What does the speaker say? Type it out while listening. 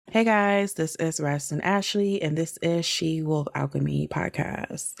Hey guys, this is Rest and Ashley, and this is She Wolf Alchemy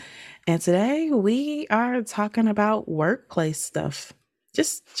podcast. And today we are talking about workplace stuff,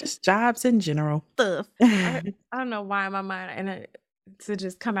 just jobs in general. Stuff. I I don't know why in my mind to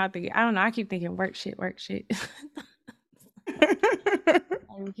just come out I don't know. I keep thinking work shit, work shit.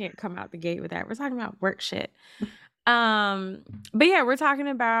 We can't come out the gate with that. We're talking about work shit. But yeah, we're talking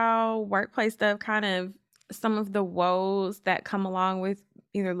about workplace stuff, kind of some of the woes that come along with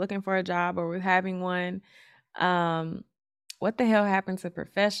either looking for a job or with having one. Um, what the hell happened to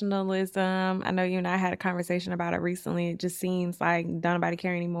professionalism? I know you and I had a conversation about it recently. It just seems like don't nobody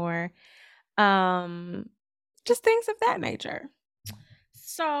care anymore. Um, just things of that nature.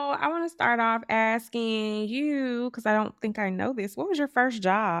 So I want to start off asking you, because I don't think I know this. What was your first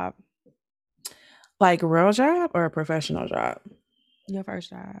job? Like a real job or a professional job? Your first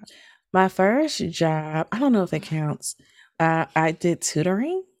job. My first job, I don't know if it counts. I did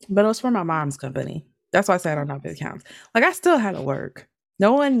tutoring, but it was for my mom's company. That's why I said I don't know if it counts. Like I still had to work.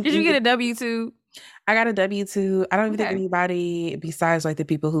 No one Did you get a W-2? I got a W-2. I don't even think Okay. anybody besides like the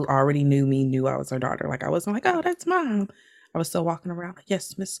people who already knew me knew I was her daughter. Like I wasn't like, oh, that's mom. I was still walking around like,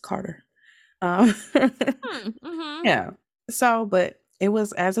 yes, Miss Carter. Um, Mm-hmm. yeah. So, but it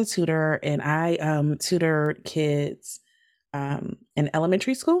was as a tutor, and I tutored kids in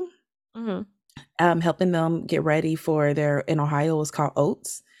elementary school, Mm-hmm. helping them get ready for their in Ohio it was called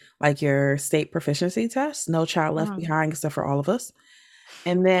OATS, like your state proficiency test. No child left Mm-hmm. behind, except for all of us.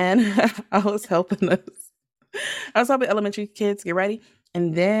 And then I was helping us. I was helping elementary kids get ready.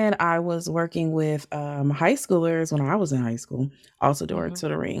 And then I was working with high schoolers when I was in high school, also doing Mm-hmm.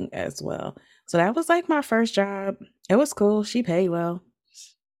 tutoring as well. So that was like my first job. It was cool. She paid well.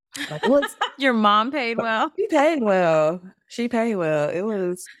 Like it was, Your mom paid well. she paid well. She paid well. It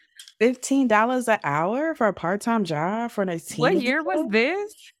was $15 an hour for a part-time job for a What teenager. year was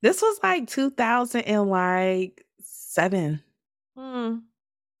this? This was like 2007. Hmm.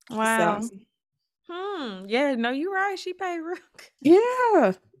 So Wow. Yeah, no, you're right. She paid real good.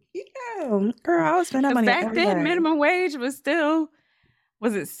 yeah. Yeah. Girl, I was spending that 'Cause money on back then, everything. minimum wage was still,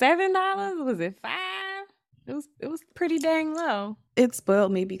 was it $7? Was it 5? It was pretty dang low. It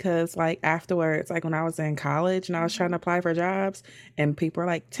spoiled me because like afterwards, like when I was in college and I was trying to Mhm. apply for jobs and people were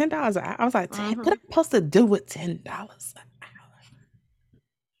like $10 an hour. I was like, 10, what am Mhm. I supposed to do with $10 an hour?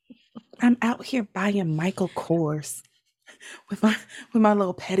 I'm out here buying Michael Kors with my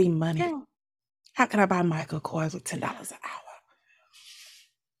little petty money. Yeah. How can I buy Michael Kors with $10 an hour?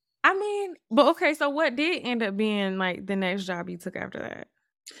 I mean, but okay, so what did end up being like the next job you took after that?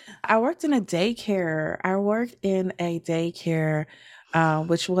 I worked in a daycare. I worked in a daycare,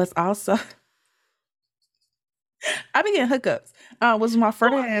 which was also I began hookups. Was my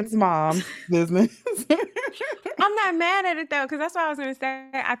friend's mom's business. I'm not mad at it though, because that's what I was gonna say.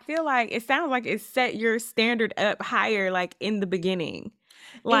 I feel like it sounds like it set your standard up higher, like in the beginning.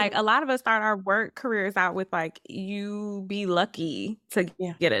 It Like a lot of us start our work careers out with like you be lucky to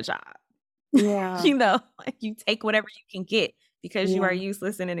yeah. get a job. Yeah. Like you take whatever you can get because you are Yeah.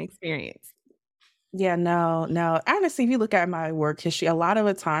 useless and inexperienced. Yeah, no, no. Honestly, if you look at my work history, a lot of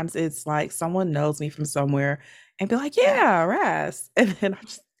the times it's like someone knows me from somewhere and be like, yeah, Raz. And then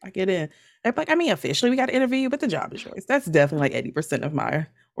I get in. And like, I mean, officially we got to interview you, but the job is yours. That's definitely like 80% of my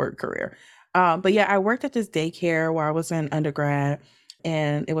work career. But yeah, I worked at this daycare where I was in undergrad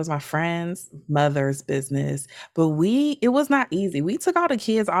and it was my friend's mother's business. But it was not easy. We took all the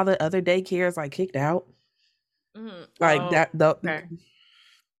kids, all the other daycares like kicked out. Mhm. Like Oh, that, the, okay.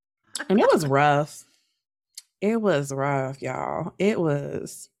 and it was rough. It was rough, y'all. It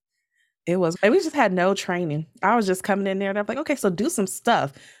was and we just had no training. I was just coming in there and I'm like, okay, so do some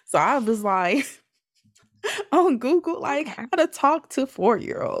stuff. So I was like on Google, like Okay. how to talk to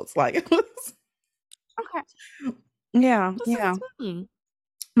 4-year-olds. Like it was Okay. yeah, This is yeah.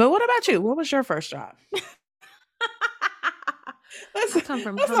 But what about you? What was your first job? Let's I come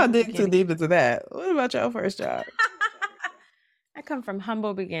from let's not humble dig too beginnings. deep into that. What about your first job? I come from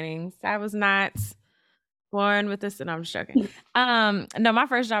humble beginnings. I was not born with this, and I'm just joking. No, my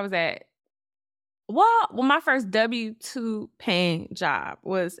first job was my first W-2 paying job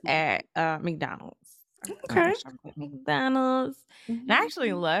was at McDonald's. My Okay. first job was at McDonald's, and I actually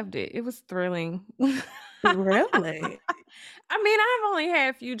Mhm. loved it. It was thrilling. Really? I mean, I've only had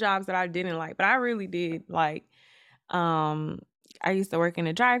a few jobs that I didn't like, but I really did like. Um, I used to work in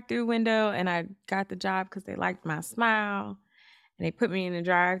a drive-through window, and I got the job because they liked my smile, and they put me in the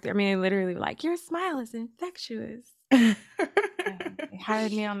drive-through. I mean, they literally were like, "Your smile is infectious." And they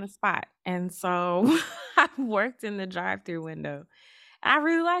hired me on the spot, and so I worked in the drive-through window. I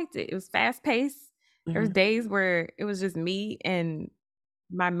really liked it. It was fast-paced. There was Mhm. days where it was just me and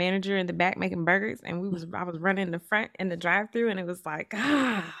my manager in the back making burgers, and I was running the front in the drive-through, and it was like,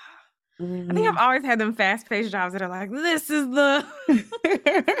 I think I've always had them fast-paced jobs that are like, this is the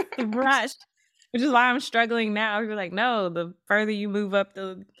rush, which is why I'm struggling now. You're like, no, the further you move up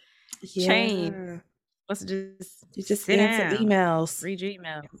the chain, let's just you just sit answer down, emails, read your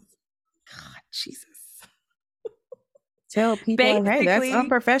emails. God, Jesus. Tell people, hey, that's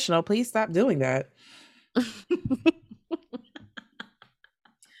unprofessional. Please stop doing that.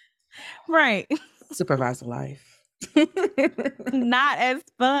 Right. Supervisor life. Not as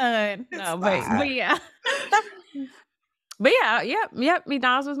fun. No, but yeah. But yeah, yep.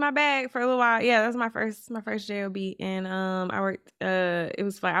 McDonald's was my bag for a little while. Yeah, that was my first job. And I worked. It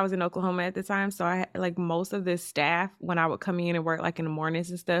was fun. I was in Oklahoma at the time, so I had, like, most of the staff when I would come in and work like in the mornings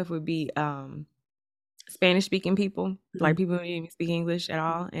and stuff would be Spanish speaking people, like people who didn't even speak English at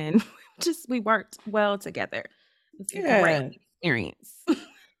all, and we worked well together. It was a great experience.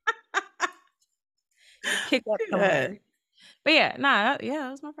 Kick up somewhere. But yeah, that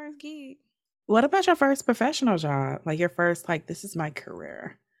was my first gig. What about your first professional job? Like your first, like, this is my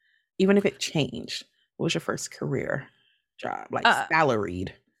career. Even if it changed, what was your first career job? Like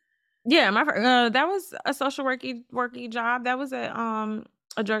salaried? Yeah, my that was a social worky job. That was a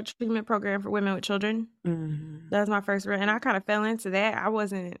drug treatment program for women with children. That was my first, and I kind of fell into that. I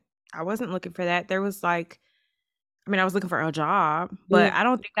wasn't looking for that. There was like, I mean, I was looking for a job, but I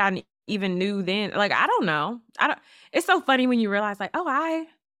don't think I even knew then. Like, I don't know. It's so funny when you realize, like, oh,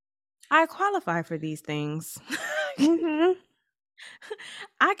 I qualify for these things. I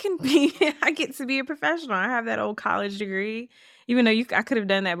get to be a professional. I have that old college degree, even though I could have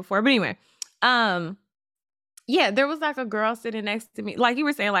done that before. But anyway, yeah, there was like a girl sitting next to me. Like you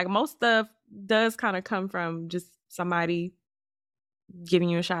were saying, like most stuff does kind of come from just somebody giving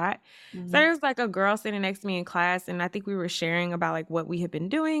you a shot. So there's like a girl sitting next to me in class, and I think we were sharing about like what we had been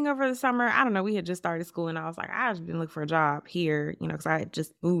doing over the summer. I don't know. We had just started school, and I was like, I've just been looking for a job here, because I had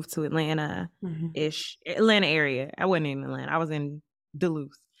just moved to Atlanta area. I wasn't in Atlanta. I was in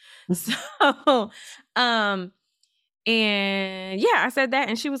Duluth. So, and yeah, I said that,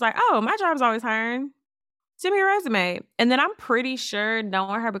 and she was like, oh, my job's always hiring. Send me your resume. And then I'm pretty sure,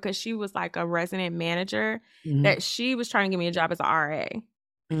 knowing her, because she was like a resident manager, that she was trying to give me a job as an RA.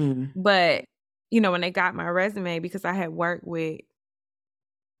 But, when they got my resume, because I had worked with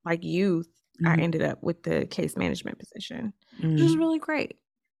like youth, I ended up with the case management position, which was really great.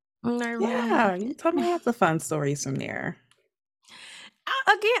 Yeah, you told me lots of fun stories from there.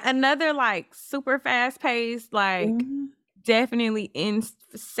 Again, another like super fast paced, like definitely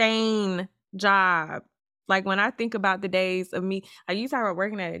insane job. Like when I think about the days of me, I used to have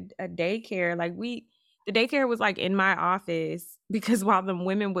working at a daycare. Like the daycare was like in my office, because while the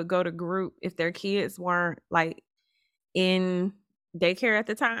women would go to group, if their kids weren't like in daycare at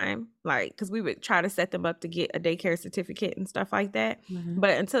the time, like, because we would try to set them up to get a daycare certificate and stuff like that.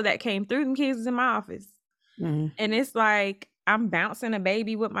 But until that came through, them kids was in my office. And it's like I'm bouncing a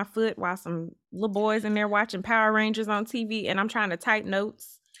baby with my foot while some little boys in there watching Power Rangers on TV, and I'm trying to type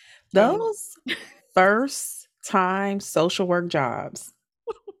notes. Those first time social work jobs.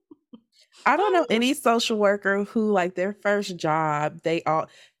 I don't know any social worker who, like, their first job, they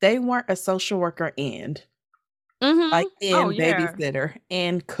weren't a social worker and like babysitter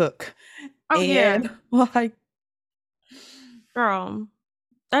and cook. Like, girl,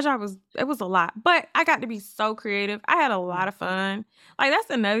 that job was a lot, but I got to be so creative. I had a lot of fun. Like, that's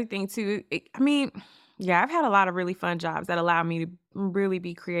another thing too. I've had a lot of really fun jobs that allow me to really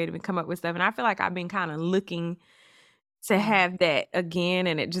be creative and come up with stuff. And I feel like I've been kind of looking to have that again,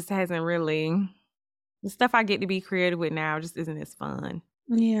 and it just hasn't really. The stuff I get to be creative with now just isn't as fun.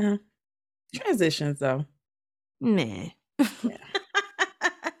 Yeah. Transitions though. Nah.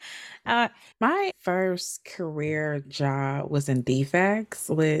 Yeah. My first career job was in defects,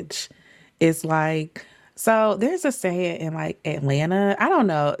 which is like, so there's a saying in like Atlanta. I don't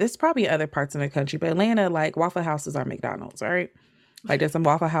know. It's probably other parts of the country, but Atlanta, like, Waffle Houses are McDonald's, right? Like there's a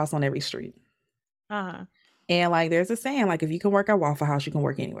Waffle House on every street. And like there's a saying, like, if you can work at Waffle House, you can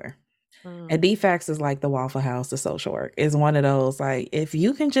work anywhere. And defects is like the Waffle House, the social work is one of those, like, if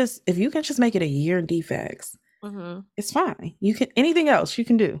you can just make it a year in defects, it's fine. You can, anything else you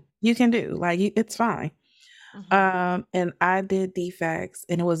can do, like, it's fine. And I did defects,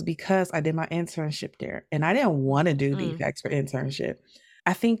 and it was because I did my internship there, and I didn't want to do defects for internship.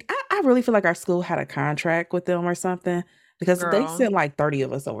 I think I really feel like our school had a contract with them or something, because they sent like 30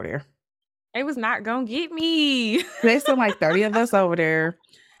 of us over there. They was not gonna get me. They sent like 30 of us over there.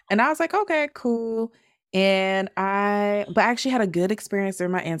 And I was like, okay, cool. And but I actually had a good experience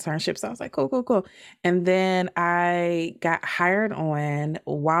during my internship. So I was like, cool, cool, cool. And then I got hired on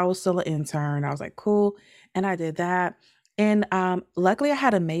while I was still an intern. I was like, cool. And I did that. And luckily I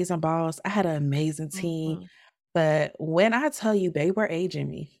had an amazing boss. I had an amazing team. Mhm. But when I tell you they were aging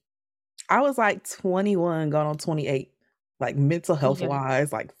me, I was like 21 going on 28, like mental health Yeah.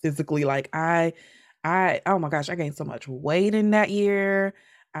 wise, like physically, like oh my gosh, I gained so much weight in that year.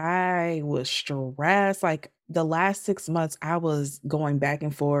 I was stressed. Like the last 6 months, I was going back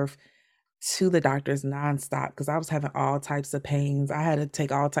and forth to the doctors nonstop because I was having all types of pains. I had to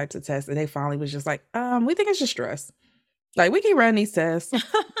take all types of tests, and they finally was just like, we think it's just stress. Like we can run these tests,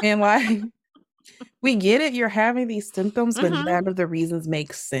 and like we get it. You're having these symptoms, but Mhm. none of the reasons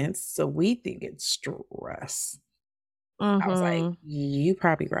make sense. So we think it's stress. I was like, Mhm. you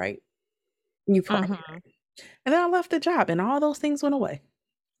probably right. You probably Mhm. right. And then I left the job and all those things went away.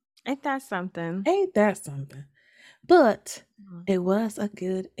 Ain't that something? Ain't that something? But Mhm. it was a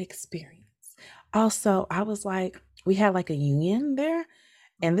good experience. Also, I was like, we had like a union there,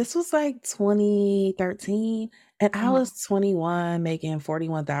 and this was like 2013, and I Mhm. was 21 making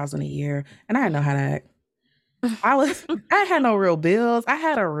 41,000 a year, and I didn't know how to act. I had no real bills. I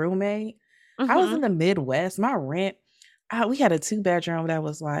had a roommate. I was in Mhm. the Midwest. My rent, we had a two-bedroom that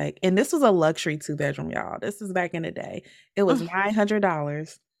was like, and this was a luxury two-bedroom, y'all. This is back in the day. It was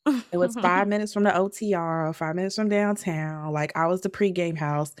 $900. It was 5 minutes from the OTR, 5 minutes from downtown. Like I was the pregame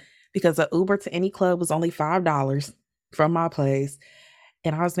house because the Uber to any club was only $5 from my place.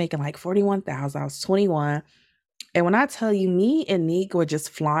 And I was making like 41,000. I was 21. And when I tell you, me and Neek were just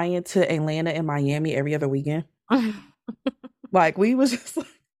flying to Atlanta and Miami every other weekend. Like we was just like,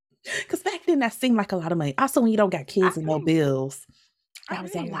 because back then that seemed like a lot of money. Also, when you don't got I kids and no feel you. bills, I that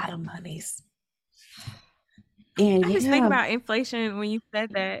was a feel you. lot of monies. And I just think yeah, about inflation when you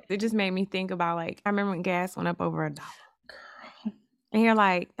said that. It just made me think about, like, I remember when gas went up over $1. And you're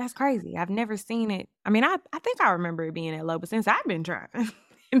like, "That's crazy. I've never seen it." I mean, I think I remember it being that low, but since I've been driving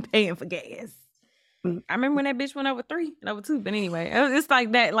and paying for gas, mm, I remember when that bitch went over 3 and over 2, but anyway, it's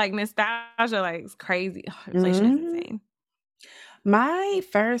like that, like, nostalgia, like, it's crazy. Inflation is mhm. insane. My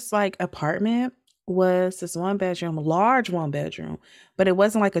first like apartment was this one bedroom, large one bedroom, but it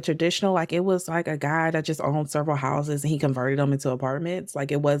wasn't like a traditional, like it was like a guy that just owned several houses and he converted them into apartments.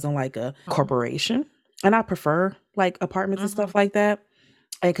 Like it wasn't like a Mhm. corporation. And I prefer like apartments and Mhm. stuff like that.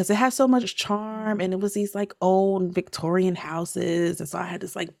 Because it has so much charm Mhm. and it was these like old Victorian houses. And so I had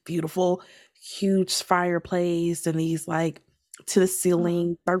this like beautiful, huge fireplace and these like to the Mhm.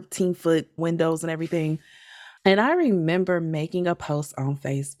 ceiling, 13-foot windows and everything. And I remember making a post on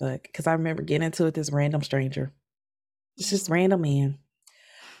Facebook because I remember getting into it with this random stranger. It's just Mhm. random man.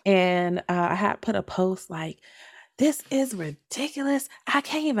 And I had put a post like, this is ridiculous. I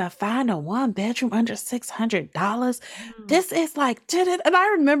can't even find a one bedroom under $600. Mhm. This is like, did it? And I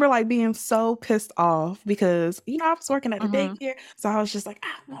remember like being so pissed off because, I was working at a Mhm. daycare. So I was just like,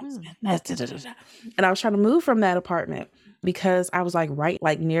 I won't Mhm. spend that. Da, da, da, da. And I was trying to move from that apartment because I was like right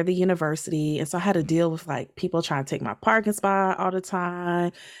like near the university. And so I had to deal with like people trying to take my parking spot all the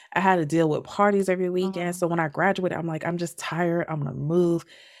time. I had to deal with parties every weekend. Mhm. So when I graduated, I'm like, I'm just tired. I'm gonna move.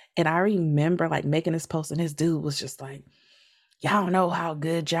 And I remember like making this post, and this dude was just like, y'all don't know how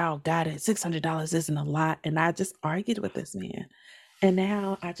good y'all got it. $600 isn't a lot. And I just argued with this man. And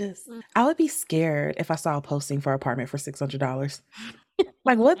now I would be scared if I saw a posting for an apartment for $600.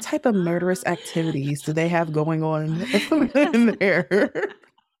 Like, what type of murderous activities do they have going on in there?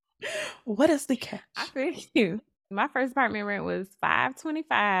 What is the I catch? feel you. My first apartment rent was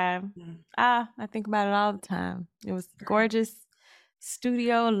 $525. Mm, I think about it all the time. It was girl. gorgeous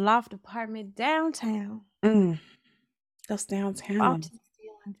studio loft apartment downtown. Mm, those downtown. Vaulted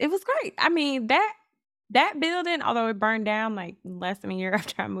ceilings. It was great. I mean, that building, although it burned down like less than a year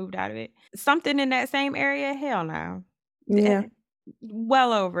after I moved out of it, something in that same area, hell no. Yeah,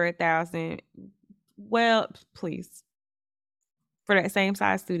 Well over 1,000. Well, please. For that same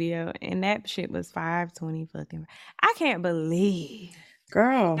size studio, and that shit was 520 fucking. I can't believe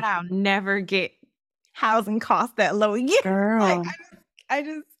girl, that I'll never get housing costs that low again. Like, girl. I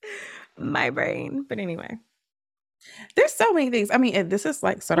just my brain. But anyway. There's so many things. I mean, and this is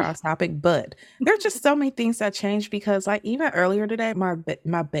like sort of off topic, but there's just so many things that changed because like even earlier today, my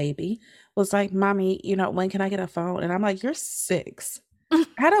baby was like, "Mommy, when can I get a phone?" And I'm like, "You're 6." I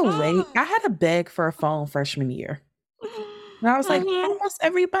had to wait. I had to beg for a phone freshman year. And I was like, Mhm. almost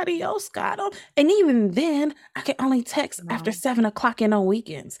everybody else got them. And even then, I could only text after No. 7 o'clock and on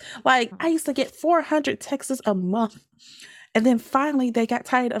weekends. Like I used to get 400 texts a month. And then finally, they got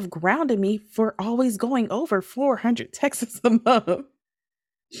tired of grounding me for always going over 400 texts a month.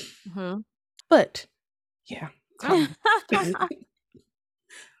 Mhm. But Yeah. Times,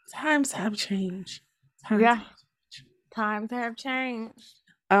 times have changed. Times Yeah, have changed. times have changed.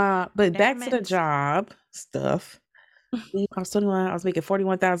 But back Damn to the it. job stuff. I was 21, I was making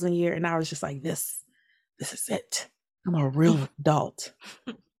 41,000 a year, and I was just like, this is it. I'm a real adult.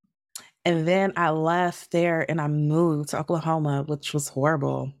 And then I left there and I moved to Oklahoma, which was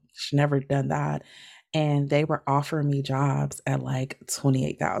horrible. Should never done that. And they were offering me jobs at like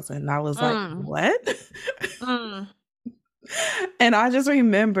 28,000. I was like, Mm, what? mm, And I just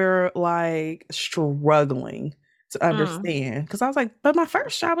remember like struggling to mm. understand because I was like, but my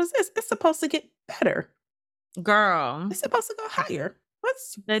first job was this. It's supposed to get better. Girl, It's supposed to go higher.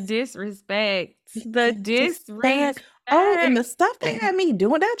 What's the disrespect. the The disrespect? Oh, and the disrespect. stuff they had me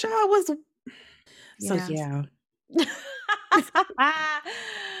doing that job was so Yeah. yeah.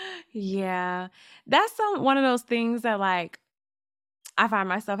 Yeah. That's one of those things that like I find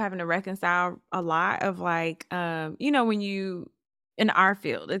myself having to reconcile a lot of like when you in our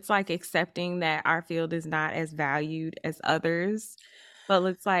field, it's like accepting that our field is not as valued as others. But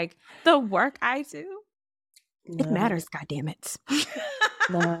it's like the work I do, it Look, matters, god damn it.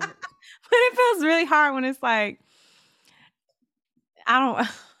 look. But it feels really hard when it's like I don't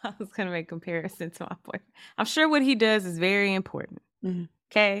I was gonna make comparison to my boyfriend. I'm sure what he does is very important. Mhm.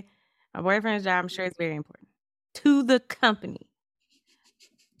 Okay. My boyfriend's job, I'm sure it's very important to the company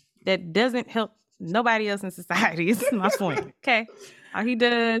that doesn't help nobody else in society. Is my point. Okay. All he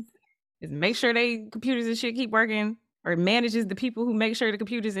does is make sure they computers and shit keep working, or manages the people who make sure the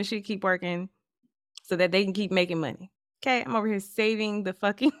computers and shit keep working so that they can keep making money. Okay. I'm over here saving the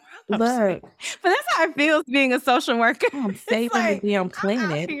fucking I'm just Look, kidding. But that's how it feels being a social worker. I'm It's saving the like damn I'm out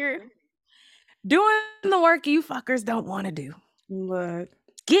planet. here doing the work you fuckers don't want to do. Look,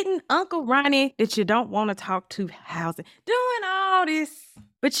 Getting Uncle Ronnie that you don't want to talk to housing. Doing all this.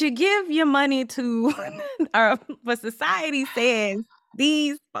 But you give your money to what society says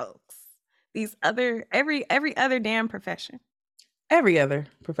these folks. These other every other damn profession. every other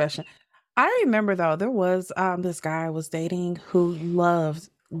profession. I remember though, there was this guy I was dating who loved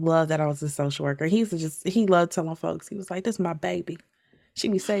that I was a social worker. He loved telling folks, he was like, this is my baby. She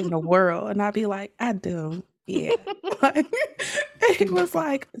be saving the world. And I'd be like, I do. Yeah. Like, and he was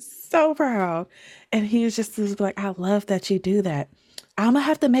like so proud. And he was like, I love that you do that. I'm gonna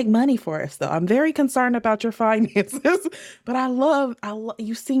have to make money for us though. I'm very concerned about your finances, but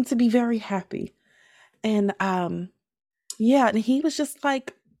you seem to be very happy. And yeah, and he was just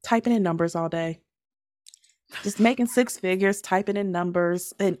like typing in numbers all day, just making six figures, typing in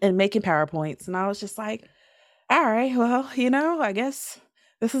numbers and making PowerPoints. And I was just like, all right, well, I guess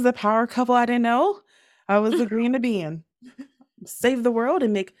this is a power couple I didn't know I was agreeing to be in. Save the world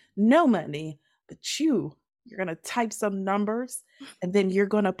and make no money, but you're going to type some numbers and then you're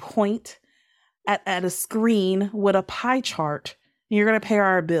going to point at a screen with a pie chart. And you're going to pay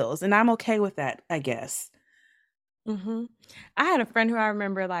our bills. And I'm okay with that, I guess. Mm-hmm. I had a friend who I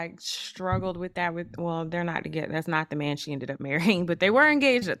remember like struggled with that well, they're not together. That's not the man she ended up marrying, but they were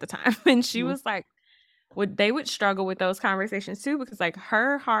engaged at the time. And she Mhm. was like, they would struggle with those conversations too, because like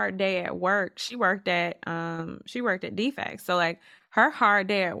her hard day at work, she worked at Defect. So like her hard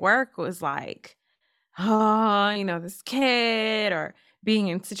day at work was like, oh, this kid or being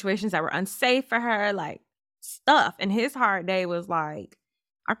in situations that were unsafe for her, like stuff. And his hard day was like,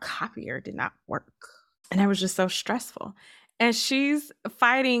 our copier did not work. And it was just so stressful. And she's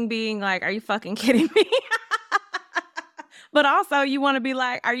fighting being like, are you fucking kidding me? But also you want to be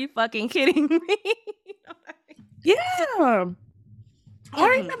like, are you fucking kidding me? You know what I mean? Yeah. I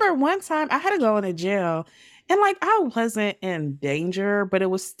remember one time I had to go into jail and like I wasn't in danger, but it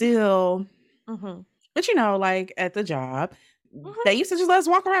was still, but like at the job, they used to just let us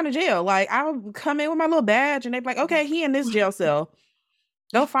walk around the jail. Like I would come in with my little badge and they'd be like, okay, he in this jail cell.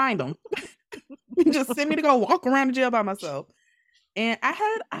 Go find him. Just send me to go walk around the jail by myself. And I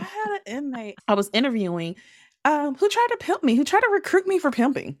had an inmate I was interviewing who tried to pimp me, who tried to recruit me for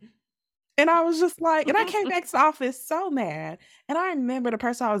pimping. And I was just like, and I came back to the office so mad. And I remember the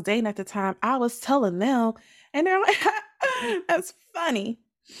person I was dating at the time, I was telling them, and they're like, that's funny.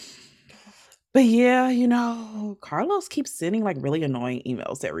 But yeah, Carlos keeps sending like really annoying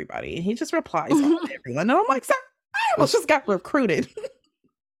emails to everybody. And he just replies all to everyone. And I'm like, sir, I almost just got recruited.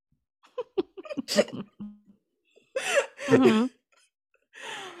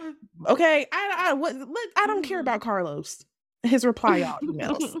 Okay, I don't care about Carlos. His reply all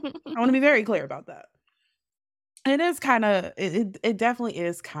emails. I want to be very clear about that. It is kind of it definitely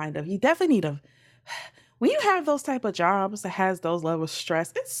is kind of you definitely need when you have those type of jobs that has those levels of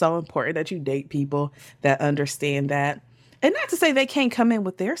stress, it's so important that you date people that understand that. And not to say they can't come in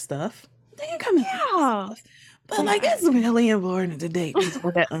with their stuff. think about Yeah. stuff. But like, it's really important to date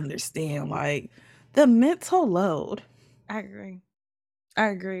people that understand like the mental load. I agree. I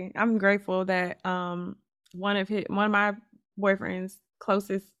agree. I'm grateful that one of my boyfriend's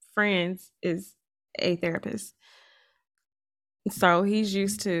closest friends is a therapist. So he's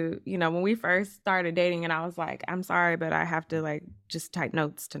used to, when we first started dating and I was like, I'm sorry, but I have to like just type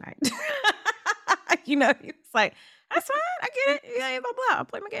notes tonight. He was like, that's fine. I get it. Yeah, blah, blah. I'll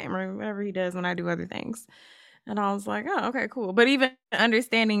play my game or whatever he does when I do other things. And I was like, oh, okay, cool. But even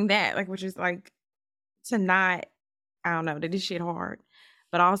understanding that, like, which is like to not, I don't know, that this shit hard.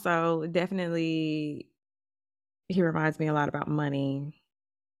 But also definitely he reminds me a lot about money.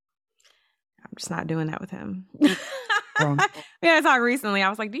 I'm just not doing that with him. Yeah, I talked recently. I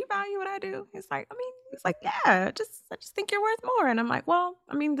was like, "Do you value what I do?" He's like, "Yeah, I just think you're worth more." And I'm like, "Well,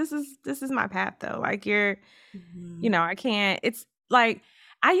 I mean, this is my path though. Like I can't. It's like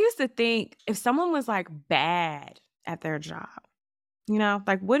I used to think if someone was like bad at their job,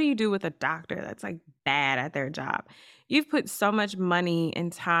 like what do you do with a doctor that's like bad at their job? You've put so much money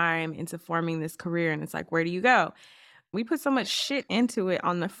and time into forming this career and it's like, where do you go? We put so much shit into it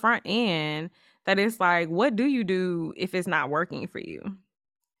on the front end that it's like, what do you do if it's not working for you?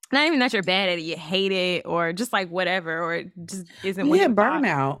 Not even that you're bad at it, you hate it, or just like whatever, or it just isn't You what you hit thought.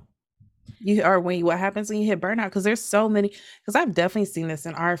 burnout. What happens when you hit burnout? Because there's so many, because I've definitely seen this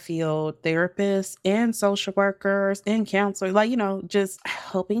in our field, therapists and social workers and counselors, like, just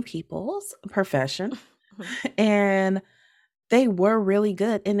helping people's profession. And they were really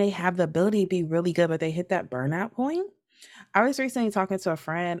good and they have the ability to be really good, but they hit that burnout point. I was recently talking to a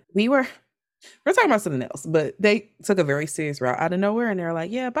friend. We're talking about something else, but they took a very serious route out of nowhere. And they're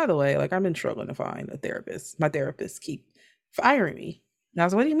like, yeah, by the way, like I've been struggling to find a therapist. My therapists keep firing me. And I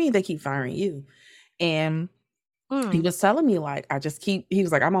was, what do you mean they keep firing you? And he was telling me like, he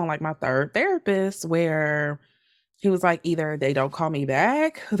was like, I'm on like my third therapist where he was like, either they don't call me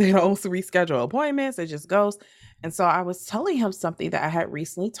back, they don't reschedule appointments, it just goes. And so I was telling him something that I had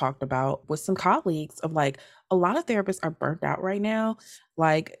recently talked about with some colleagues of like, a lot of therapists are burnt out right now.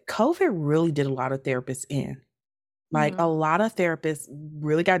 Like COVID really did a lot of therapists in. Like a lot of therapists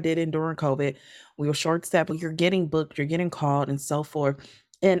really got did in during COVID. We were short staffed, but you're getting booked, you're getting called and so forth.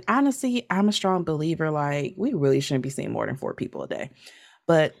 And honestly, I'm a strong believer, like we really shouldn't be seeing more than 4 people a day.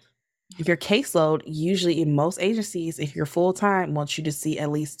 But your caseload, usually in most agencies, if you're full time, wants you to see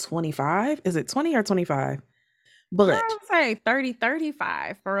at least 25. Is it 20 or 25? But I would say 30,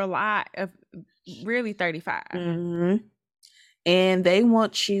 35 for a lot of really 35. And they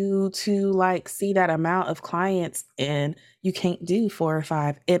want you to like see that amount of clients and you can't do 4 or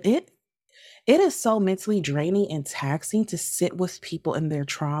 5. And it is so mentally draining and taxing to sit with people in their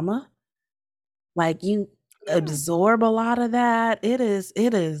trauma. Like you absorb a lot of that. It is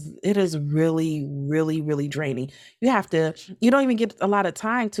really, really, really draining. You don't even get a lot of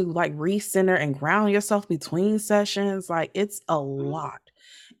time to like recenter and ground yourself between sessions. Like it's a lot.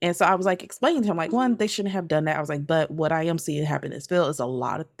 And so I was like explaining to him, like, one, they shouldn't have done that. I was like, but what I am seeing happen in this field is a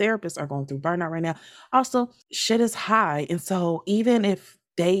lot of therapists are going through burnout right now. Also, shit is high. And so even if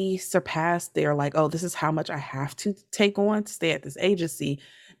they surpass their like, oh, this is how much I have to take on to stay at this agency,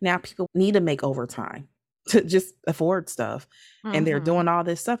 now people need to make overtime to just afford stuff. And they're doing all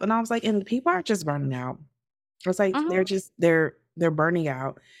this stuff. And I was like, and people are just burning out. I was like, they're burning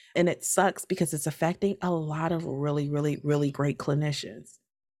out. And it sucks because it's affecting a lot of really, really, really great clinicians.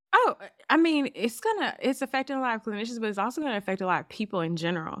 Oh, I mean, it's affecting a lot of clinicians, but it's also gonna affect a lot of people in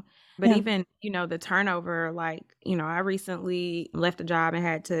general. But Yeah. even, the turnover, like, I recently left a job and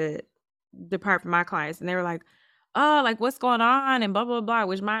had to depart from my clients and they were like, "Oh, like what's going on?" and blah blah blah.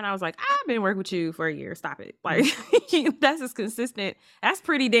 Which mine, I was like, "I've been working with you for a year. Stop it." Like that's as consistent. That's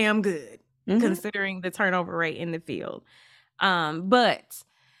pretty damn good considering the turnover rate in the field. But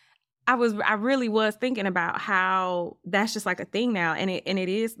I really was thinking about how that's just like a thing now. And it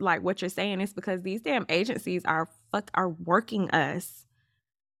is like what you're saying. It's because these damn agencies are working us.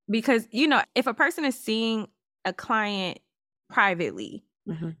 Because, if a person is seeing a client privately,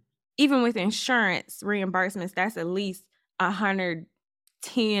 even with insurance reimbursements, that's at least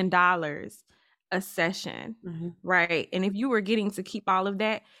 $110 a session, right? And if you were getting to keep all of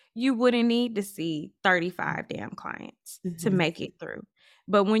that, you wouldn't need to see 35 damn clients to make it through.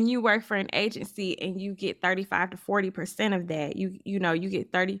 But when you work for an agency and you get 35 to 40% of that, you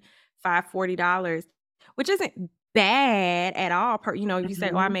get $35, $40, which isn't bad at all per, if you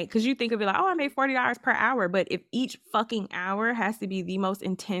say, oh, I make, because you think of it like, oh, I made $40 per hour. But if each fucking hour has to be the most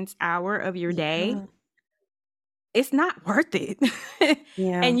intense hour of your day, it's not worth it.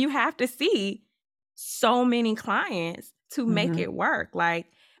 And you have to see so many clients to make it work. Like,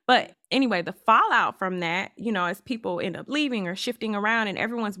 But anyway, the fallout from that, as people end up leaving or shifting around, and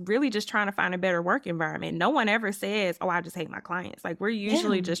everyone's really just trying to find a better work environment. No one ever says, "Oh, I just hate my clients." Like, we're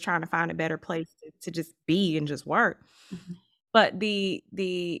usually Yeah. just trying to find a better place to just be and just work. Mhm. But the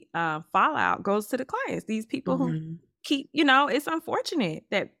fallout goes to the clients. These people who Mhm. keep, it's unfortunate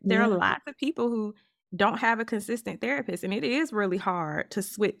that there are Yeah. lots of people who don't have a consistent therapist, and it is really hard to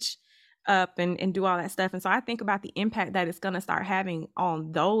switch up and do all that stuff. And so I think about the impact that it's going to start having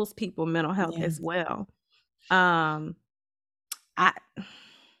on those people mental health Yeah. as well. um I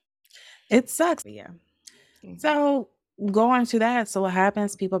It sucks. yeah. So going to that, so what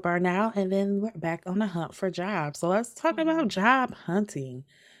happens? People burn out, and then we're back on the hunt for jobs. So let's talk about job hunting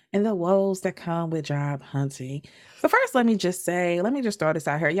and the woes that come with job hunting. So first, let me just throw this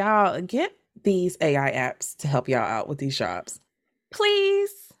out here. Y'all get these AI apps to help y'all out with these jobs.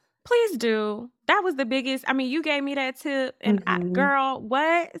 Please do. That was the biggest. I mean, you gave me that tip, and Mhm. girl,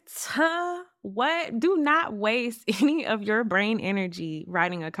 what? What? Do not waste any of your brain energy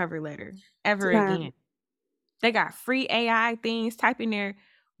writing a cover letter ever Yeah. again. They got free AI things. Type in there,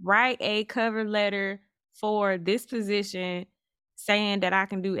 write a cover letter for this position saying that I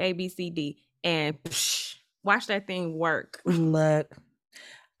can do A, B, C, D, and watch that thing work. Look,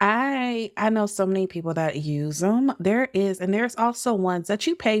 I know so many people that use them. There's also ones that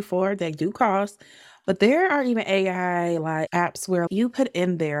you pay for, they do cost, but there are even AI like apps where you put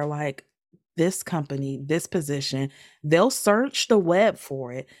in there like this company, this position, they'll search the web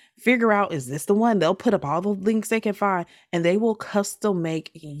for it, figure out is this the one? They'll put up all the links they can find, and they will custom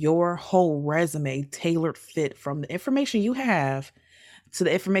make your whole resume tailored fit from the information you have to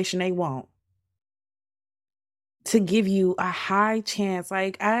the information they want, to give you a high chance.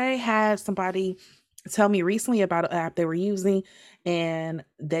 Like, I had somebody tell me recently about an app they were using, and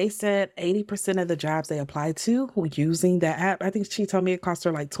they said 80% of the jobs they applied to were using that app. I think she told me it cost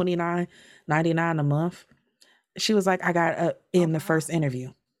her like $29.99 a month. She was like, I got Oh, in the wow. first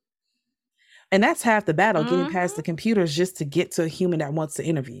interview. And that's half the battle, getting past the Mhm. computers just to get to a human that wants to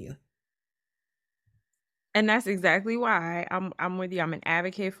interview you. And that's exactly why I'm with you. I'm an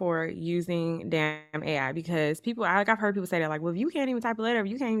advocate for using damn AI, because I've heard people say that, like, well, if you can't even type a letter, if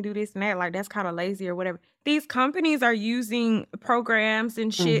you can't even do this and that, like, that's kind of lazy or whatever. These companies are using programs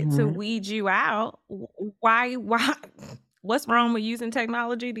and shit to Mhm. weed you out. Why? What's wrong with using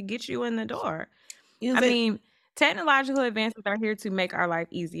technology to get you in the door? Use I it. mean, technological advances are here to make our life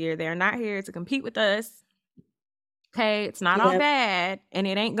easier. They're not here to compete with us. Okay, it's not all Yep. bad, and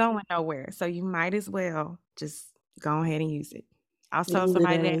it ain't going nowhere, so you might as well just go ahead and use it. I was telling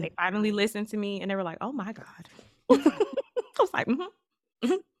somebody that, they Literally. finally listened to me, and they were like, "Oh my god." I was like, "Mhm,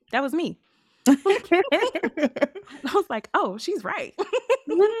 mhm, that was me." I was like, "Oh, she's right."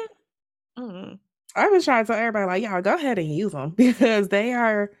 Mhm. I was trying to tell everybody, like, y'all go ahead and use them because they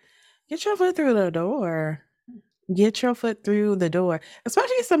are, get your foot through the door. Get your foot through the door,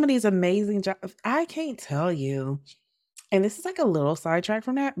 especially some of these amazing jobs. I can't tell you, and this is like a little sidetrack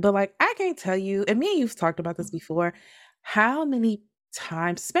from that, but like, I can't tell you, and me and you've talked about this before, how many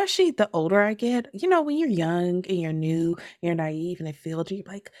times, especially the older I get, when you're young and you're new, you're naive, and they feel you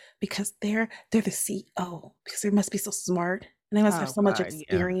like, because they're the CEO, because they must be so smart and they must have Oh so much god, yeah,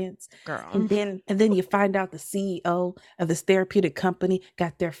 experience. girl. And then you find out the CEO of this therapeutic company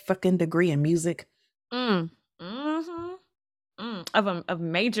got their fucking degree in music Mm. Mhm. Of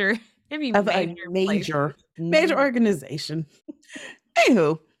major, maybe of a major major, places. major Mhm. organization.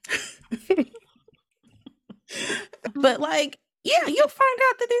 Anywho, but like, yeah, you'll find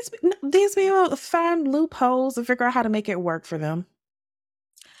out that these people find loopholes and figure out how to make it work for them.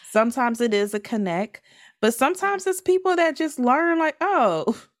 Sometimes it is a connect, but sometimes it's people that just learn like, oh,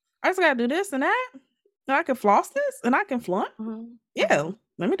 I just gotta do this and that. And I can floss this and I can flaunt. Mhm. Yeah, Mhm.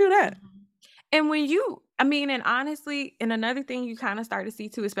 let me do that. Mhm. And when you I mean, and honestly, and another thing you kinda start to see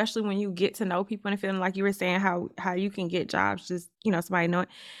too, especially when you get to know people and feeling like you were saying how you can get jobs just, somebody knowing.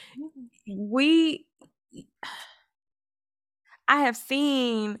 We I have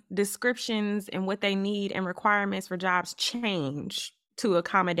seen descriptions and what they need and requirements for jobs change to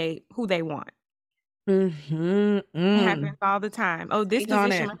accommodate who they want. Mhm. It happens all the time. "Oh, this Speak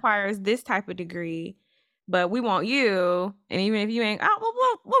on position it. requires this type of degree, but we want you, and even if you ain't, oh,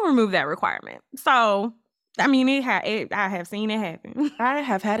 well, we'll remove that requirement." So, I mean, I have seen it happen. I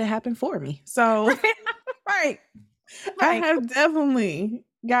have had it happen for me. So, Right, right. I right. have definitely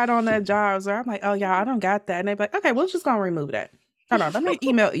got on that job where I'm like, oh yeah, I don't got that. And they're like, okay, we're just gonna remove that. Hold on, let me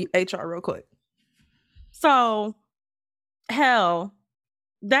email HR real quick. So, hell,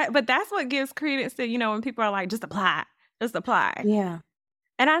 but that's what gives credence to, when people are like, "Just apply, just apply." Yeah.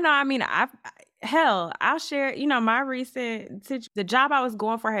 And I know, I mean, hell, I'll share, my recent the job I was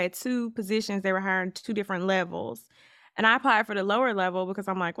going for had 2 positions. They were hiring 2 different levels. And I applied for the lower level because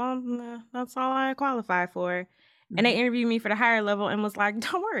I'm like, well, nah, that's all I qualify for. And they Mhm. interviewed me for the higher level and was like,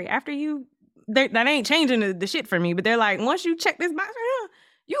 don't worry, after that ain't changing the shit for me. But they're like, once you check this box right now,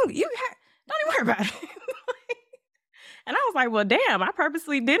 don't even worry about it. And I was like, well, damn, I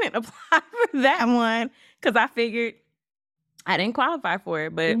purposely didn't apply for that one because I figured I didn't qualify for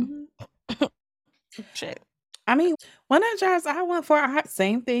it. But Mhm. shit. I mean, one of the jobs I went for,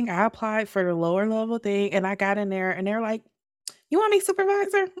 same thing. I applied for the lower level thing, and I got in there, and they're like, "You want to be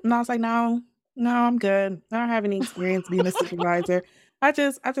supervisor?" And I was like, "No, no, I'm good. I don't have any experience being a supervisor. I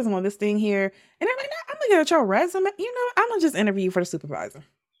just want this thing here." And they're like, "No, I'm looking at your resume. I'm gonna just interview you for the supervisor."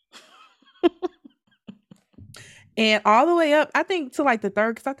 And all the way up, I think to like the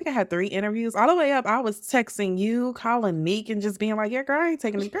third, because I think I had 3 interviews. All the way up, I was texting you, calling Meek, and just being like, "Yeah, girl, I ain't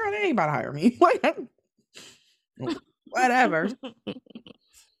taking this. Girl, they ain't about to hire me." Like, whatever.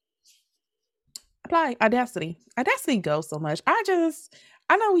 Apply Audacity. Audacity goes so much.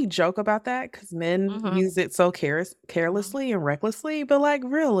 I know we joke about that because men Mhm, use it so mhm. carelessly and recklessly, but like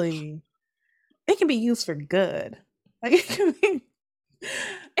really, it can be used for good. Like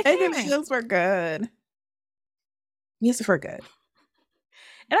It it can be can. used for good. Use it for good.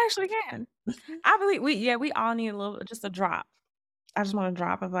 It actually can. Mhm. I believe we all need just a drop. I just want a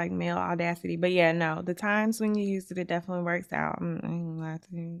drop of like male audacity. But yeah, no, the times when you use it, it definitely works out. I ain't gonna lie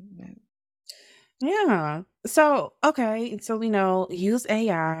to you. Yeah. So, okay. So, use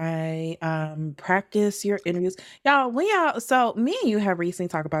AI, practice your interviews. So me and you have recently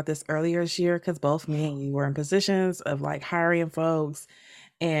talked about this earlier this year because both me and you were in positions of like hiring folks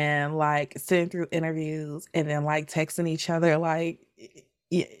and like sitting through interviews and then like texting each other. Like,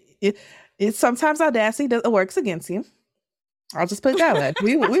 it, it sometimes Audacity works against you. I'll just put it that way.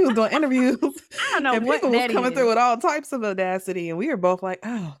 We was doing interviews I don't know and what people was that coming through is. with all types of audacity, and we were both like,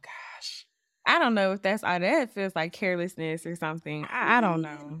 "Oh gosh." I don't know if that feels like carelessness or something. I don't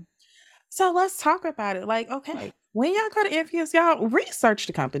know. So let's talk about it. Like, okay, when y'all go to interviews, y'all research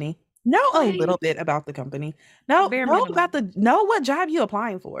the company. Know a Okay. little bit about the company. The bare minimum. Know what job you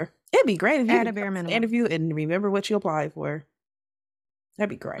applying for. It'd be great if you At could a go bare to the minimum. interview and remember what you applied for. That'd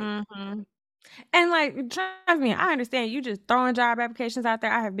be great. Mhm. And, like, trust me, I understand you just throwing job applications out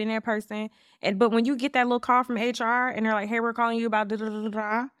there. I have been that person, but when you get that little call from HR and they're like, "Hey, we're calling you about da da da da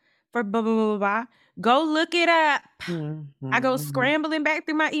da for blah blah blah blah blah," go look it up. I go Mhm. scrambling back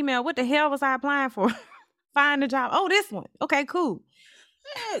through my email. What the hell was I applying for? Find a job. Oh, this one. Okay, cool.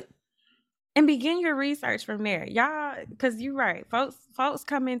 And begin your research from there. Y'all, because you're right. Folks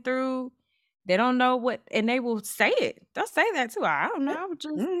coming through, they don't know what, and they will say it. They'll say that too. I don't know. I would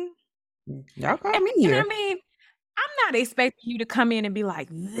just, Mhm. Y'all call and, me and I here. mean, I'm not expecting you to come in and be like,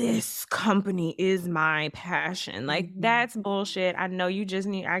 "This company is my passion." Like, Mhm. that's bullshit. I know you just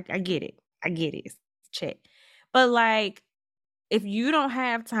need I get it. I get it. Check. But, like, if you don't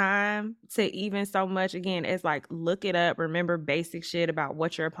have time to even so much, again, as, like, look it up, remember basic shit about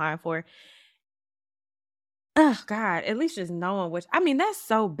what you're applying for, oh god, at least just knowing which I mean, that's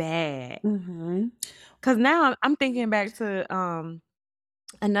so bad. Mhm. 'Cause now I'm thinking back to,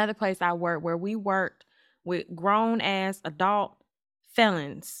 another place I worked where we worked with grown ass adult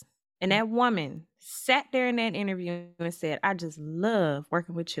felons. And that woman sat there in that interview and said, "I just love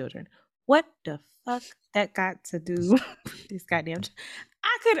working with children." What the fuck that got to do with this goddamn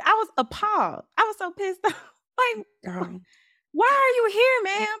I was appalled. I was so pissed off. Like, Girl. why are you here,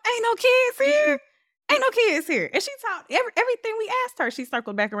 ma'am? Ain't no kids here. Ain't no kids here. And she talked everything we asked her, she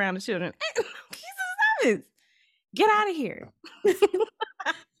circled back around the children. Ain't no kids in this. Get out of here.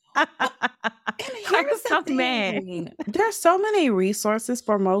 Well, and I here's was the so mad. thing. There's so many resources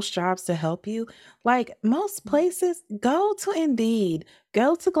for most jobs to help you. Like most places, go to Indeed,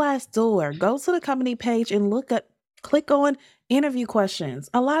 go to Glassdoor, go to the company page and click on interview questions.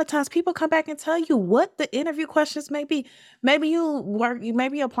 A lot of times people come back and tell you what the interview questions may be. You may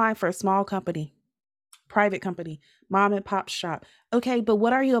be applying for a small company, private company, mom and pop shop. Okay, but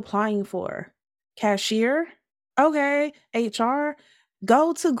what are you applying for? Cashier? Okay, HR?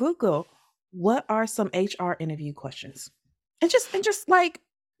 Go to Google. What are some HR interview questions? And just like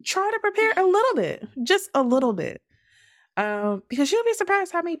try to prepare a little bit, just a little bit. Because you'll be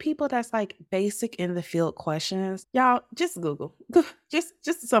surprised how many people that's like basic in the field questions. Y'all just Google.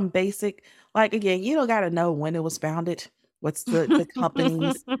 Just some basic, like again, you don't gotta know when it was founded, what's the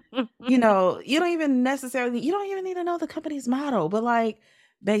companies, you don't even need to know the company's motto, but like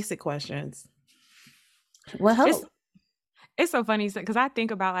basic questions will It's help. it's so funny because I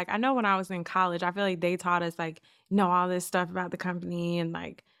think about, like, I know when I was in college, I feel like they taught us, like, know all this stuff about the company and,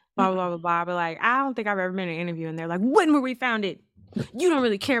 like, blah, blah, blah, blah. But like, I don't think I've ever been in an interview and they're like, when were we founded? You don't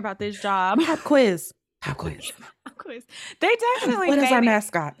really care about this job. Pop quiz. Pop quiz. Of course. They definitely What is made our it.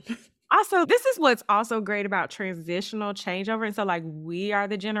 mascot? Also, this is what's also great about transitional changeover. And so like we are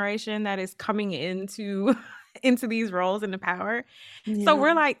the generation that is coming into into these roles into power. So we're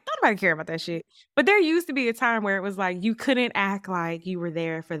Yeah. like, don't nobody care about that shit. But there used to be a time where it was like you couldn't act like you were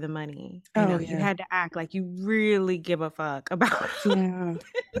there for the money. You Oh, know, you yeah. had to act like you really give a fuck about Yeah.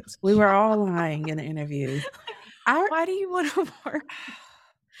 We were all lying in the interview. why do you want to work?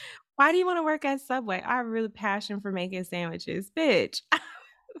 Why do you want to work at Subway? I have really passion for making sandwiches, bitch.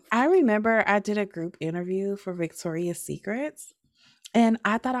 I remember I did a group interview for Victoria's Secrets, and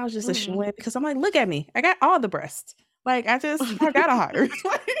I thought I was just a shoo-in because I'm like, look at me. I got all the breasts. Like, I gotta hire.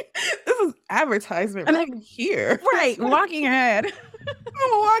 Like, this is advertisement And right here. right, walking ahead.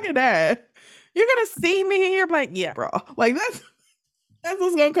 I'm a walking ad. You're gonna see me and you're like, yeah, bro. Like, that's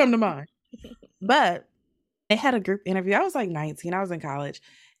what's gonna come to mind. But they had a group interview. I was like 19. I was in college.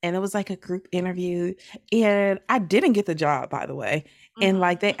 And it was like a group interview. And I didn't get the job, by the way. And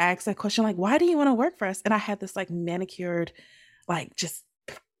like they asked that question, like, why do you want to work for us? And I had this like manicured, like just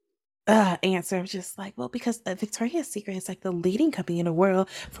answer. I was just like, well, because Victoria's Secret is like the leading company in the world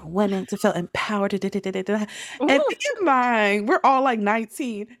for women to feel empowered. And in mind, we're all like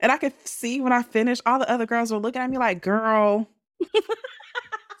 19. And I could see when I finished, all the other girls were looking at me like, girl.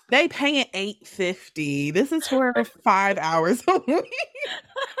 They paying $8.50. This is for 5 hours a week.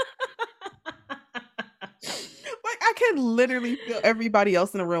 Like I could literally feel everybody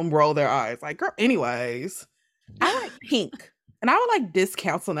else in the room roll their eyes. Like, girl, anyways. I like pink. And I would like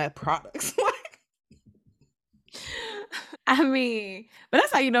discounts on that products. I mean, but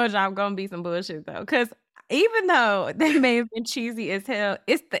that's how you know a job gonna be some bullshit though. Cause even though they may have been cheesy as hell,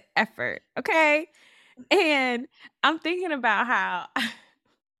 it's the effort. Okay. And I'm thinking about how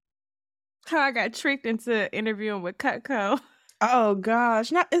I got tricked into interviewing with Cutco. Oh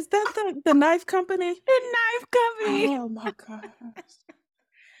gosh. Now is that the knife company? The knife company. Oh my gosh.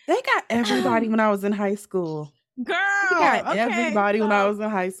 They got everybody when I was in high school. Girl. They got everybody when I was in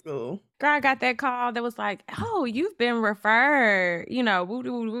high school. Girl, I got that call that was like, oh, you've been referred, you know, woo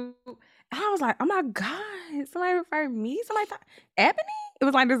doo woo. And I was like, oh my God, somebody referred me? Somebody thought Ebony? It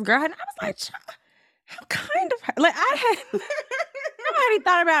was like this girl, and I was like, how kind of her? Like I had nobody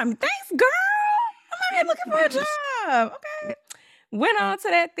thought about me. Thanks, girl. I'm out here looking for a job. Okay. Went on to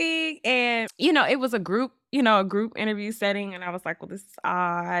that thing, and you know, it was a group interview setting, and I was like, well, this is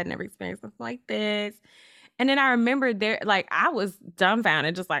odd. I never experienced something like this. And then I remember there, like, I was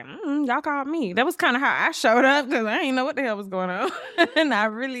dumbfounded, just like, y'all called me. That was kind of how I showed up because I didn't know what the hell was going on. And I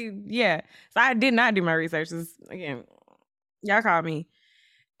really, yeah. So I did not do my research. Again, y'all called me.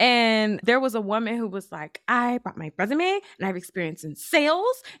 And there was a woman who was like, I brought my resume and I have experience in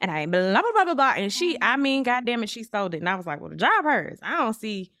sales and I blah, blah, blah, blah, blah. And goddamn it, she sold it. And I was like, well, the job hers. I don't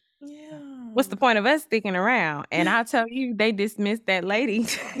see. Yeah. What's the point of us sticking around? And I'll tell you, they dismissed that lady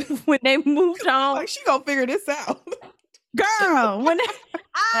when they moved on. Like, she gonna figure this out. Girl,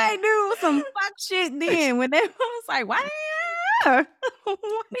 I knew some fuck shit then. When they was like, why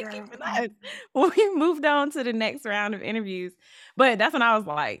when we moved on to the next round of interviews. But that's when I was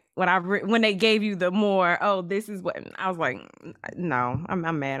like, when they gave you the more, oh, this is what, I was like, no,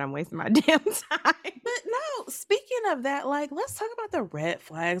 I'm mad. I'm wasting my damn time. But no, speaking of that, like, let's talk about the red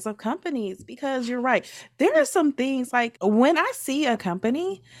flags of companies, because you're right. There are some things like when I see a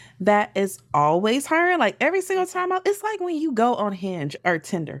company that is always hiring, like every single time, it's like when you go on Hinge or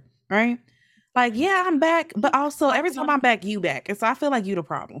Tinder, right? Like, yeah, I'm back, but also every time I'm back, you back. And so I feel like you the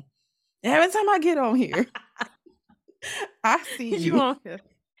problem. Every time I get on here, I see you. On here.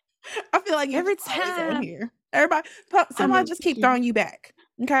 I feel like every time on here. Someone just keep throwing you back.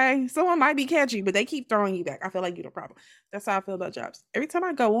 Okay. Someone might be catchy, but they keep throwing you back. I feel like you're the problem. That's how I feel about jobs. Every time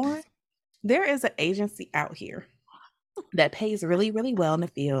I go on, there is an agency out here that pays really, really well in the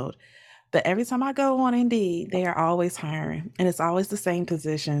field. But every time I go on Indeed, they are always hiring. And it's always the same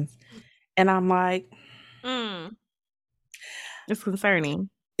positions. And I'm like, it's concerning.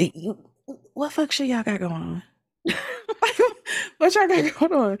 What fuck shit y'all got going on? What y'all got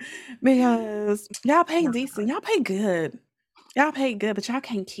going on? Because y'all pay decent. Y'all pay good. Y'all pay good, but y'all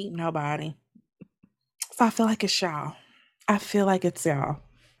can't keep nobody. So I feel like it's y'all. I feel like it's y'all.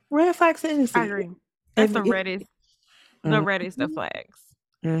 Red flags agency. I agree. That's the reddest. The reddest of flags.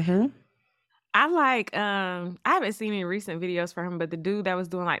 Mm-hmm. I like, I haven't seen any recent videos for him, but the dude that was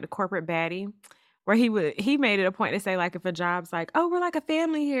doing like the corporate baddie, where he made it a point to say, like, if a job's like, oh, we're like a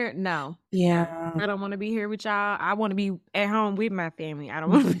family here. No. Yeah. I don't want to be here with y'all. I want to be at home with my family. I don't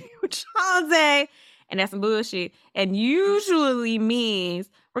want to be with y'all all day. and that's some bullshit. And usually means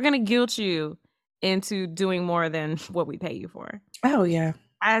we're gonna guilt you into doing more than what we pay you for. Oh yeah.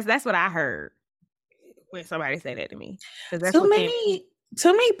 That's what I heard when somebody said that to me, because that's Too what came. many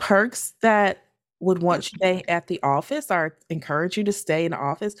too many perks that would want you to stay at the office or encourage you to stay in the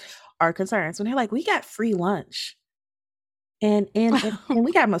office are concerns. When they're like, "We got free lunch, and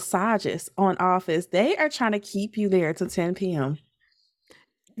we got massages on office." They are trying to keep you there till 10 PM.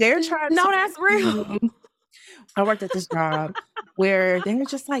 They're trying to No, keep that's real. you. I worked at this job where they were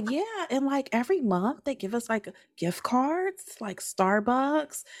just like, yeah, and like every month they give us like gift cards, like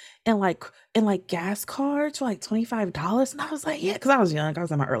Starbucks and like gas cards for like $25. And I was like, yeah, because I was young. I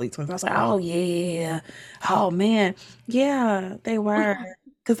was in my early 20s. I was like, oh yeah. Oh man. Yeah, they were.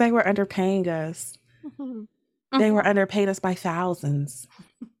 Because they were underpaying us. They were underpaid us by thousands.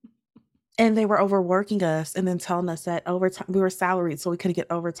 And they were overworking us and then telling us that overtime we were salaried, so we couldn't get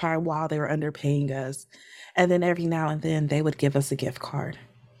overtime while they were underpaying us. And then every now and then they would give us a gift card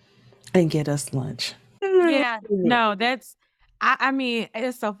and get us lunch. Yeah, no, that's I mean,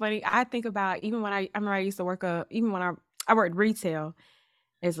 it's so funny. I think about even when I remember I used to work even when I worked retail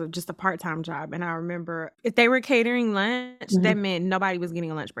as just a part-time job, and I remember if they were catering lunch, that Mhm. meant nobody was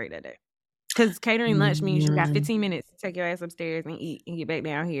getting a lunch break that day. Because catering lunch means you got Mm, 15 minutes to take your ass upstairs and eat and get back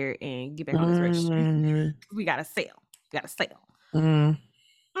down here and get back on this register. mm, We gotta sell. We gotta sell. mm.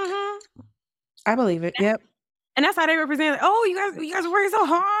 Mhm. I believe it. Yep. And that's how they represent, like, "Oh, you guys are working so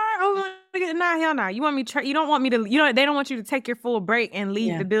hard. Oh my god, nah, hell nah. You want me you don't want me to, they don't want you to take your full break and leave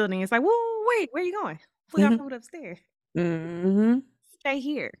Yeah. the building." It's like, "Whoa, wait, where are you going? We got Mhm. food upstairs. Mhm. Stay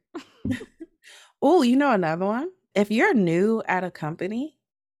here." Oh, you know another one? If you're new at a company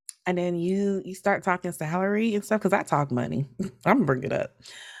and then you start talking salary and stuff, because I talk money. I'm gonna bring it up.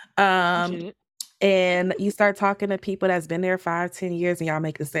 You Um, should. and you start talking to people that's been there 5, 10 years and y'all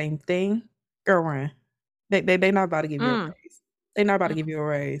make the same thing, girl run. They not about to give you a Mm, raise. They not about to mm. give you a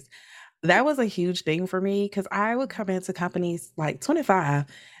raise. That was a huge thing for me because I would come into companies like 25.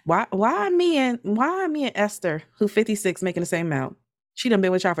 Why me and Esther, who 56, making the same amount? She done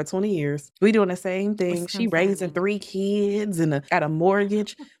been with y'all for 20 years. We doing the same thing. It's She raising concerning. 3 kids and got a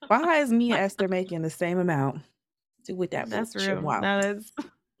mortgage. Why is me and Esther making the same amount? Do with that That's bullshit. real. Wow. No, that's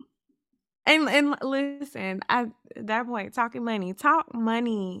and listen, at that point, talk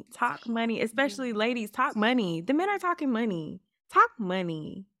money, especially ladies, talk money. The men are talking money. Talk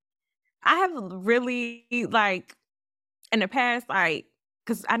money. I have really, like, in the past, like,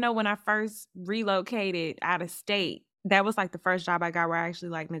 because I know when I first relocated out of state, that was like the first job I got where I actually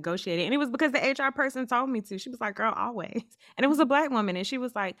like negotiated. And it was because the HR person told me to. She was like, "Girl, always." And it was a black woman. And she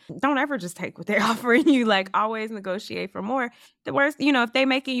was like, "Don't ever just take what they're offering you. Like, always negotiate for more." The worst, if they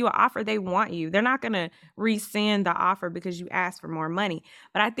making you an offer, they want you. They're not gonna rescind the offer because you asked for more money.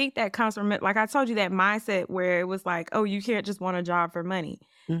 But I think that comes from, like I told you, that mindset where it was like, "Oh, you can't just want a job for money."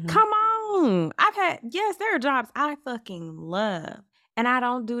 Mhm. Come on. Yes, there are jobs I fucking love, and I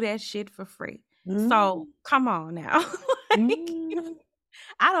don't do that shit for free. So, Mm, come on now. Like, mm.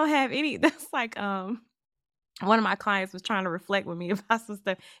 I don't have any that's like, one of my clients was trying to reflect with me about some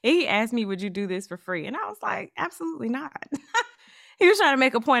stuff, and he asked me, "Would you do this for free?" And I was like, "Absolutely not." He was trying to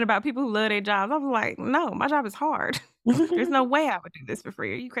make a point about people who love their jobs. I was like, "No, my job is hard. There's no way I would do this for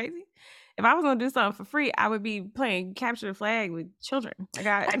free. Are you crazy?" If I was gonna do something for free, I would be playing capture the flag with children. Like,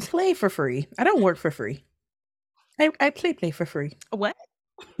 I play for free. I don't work for free. I play for free. what?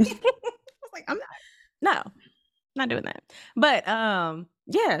 I was like, "I'm not, no, not doing that." But,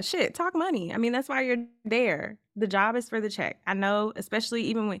 yeah, shit, talk money. I mean, that's why you're there. The job is for the check. I know, especially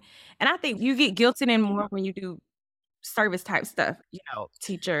even when, and I think you get guilted in more when you do service type stuff,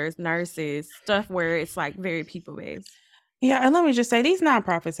 teachers, nurses, stuff where it's, like, very people based. Yeah, and let me just say, these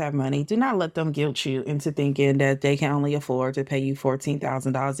nonprofits have money. Do not let them guilt you into thinking that they can only afford to pay you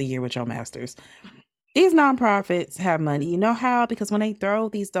 $14,000 a year with your masters. These nonprofits have money. You know how? Because when they throw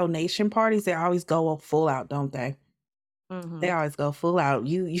these donation parties, they always go full out, don't they? They Mhm. always go full out.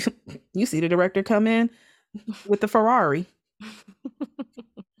 You you see the director come in with the Ferrari.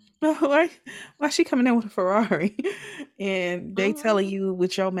 Why why she coming in with a Ferrari? And they telling Mhm. you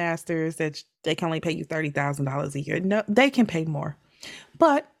with your masters that they can only pay you $30,000 a year. No, they can pay more.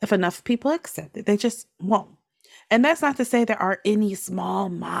 But if enough people accept it, they just won't. And that's not to say there are any small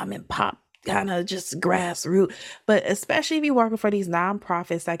mom and pop kind of just grassroots, but especially if you're working for these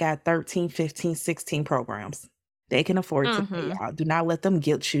nonprofits that got 13, 15, 16 programs. They can afford to pay Mhm. y'all. Do not let them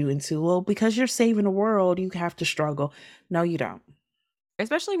guilt you into, well, because you're saving the world, you have to struggle. No, you don't.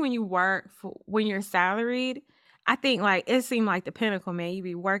 Especially when you work when you're salaried, I think, like, it seemed like the pinnacle, man. You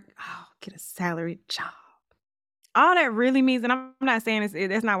be get a salaried job. All that really means, and I'm not saying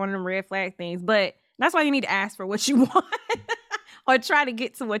that's not one of them red flag things, but That's why you need to ask for what you want or try to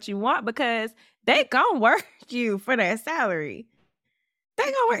get to what you want, because they gonna work you for that salary. They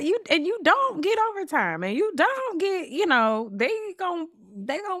gonna work you, and you don't get overtime, and you don't get,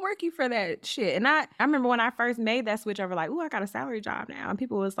 they gonna work you for that shit. And I remember when I first made that switch over, like, oh, I got a salary job now, and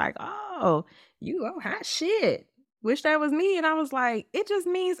people was like, oh, hot shit. Wish that was me. And I was like, it just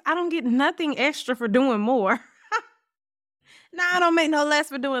means I don't get nothing extra for doing more. Now I don't make no less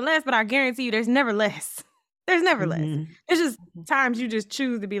for doing less, but I guarantee you, there's never less. There's never less. It's just times you just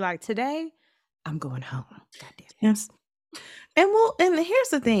choose to be like, today, I'm going home. Goddamn. Yes. And here's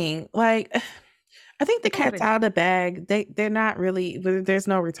the thing, like, I think the cat's out of the bag. They're not really, there's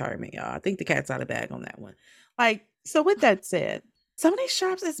no retirement, y'all. I think the cat's out of the bag on that one. Like, so with that said, some of these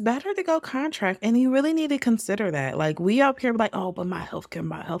jobs, it's better to go contract, and you really need to consider that. Like, we up here like, oh, but my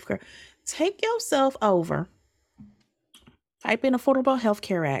healthcare. Take yourself over. Type in Affordable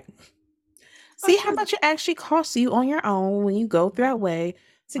Healthcare Act. See how much it actually costs you on your own when you go through that way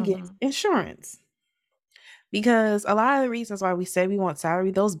to get insurance. Because a lot of the reasons why we say we want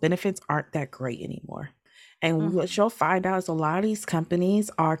salary, those benefits aren't that great anymore. And what you'll find out is a lot of these companies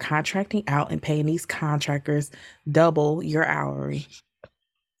are contracting out and paying these contractors double your hourly.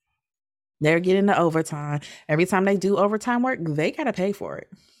 They're getting the overtime. Every time they do overtime work, they got to pay for it.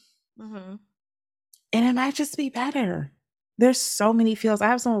 And it might just be better. There's so many fields. I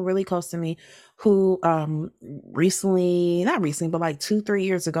have someone really close to me who not recently, but like 2-3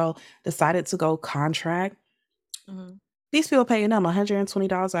 years ago, decided to go contract. These people paying them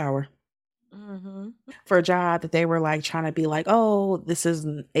 $120 an hour for a job that they were like trying to be like, oh, this is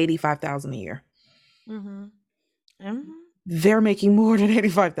 $85,000 a year. They're making more than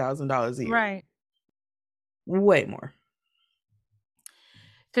 $85,000 a year. Right. Way more.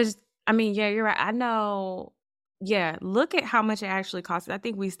 Because, I mean, yeah, you're right. I know. Yeah, look at how much it actually costs. I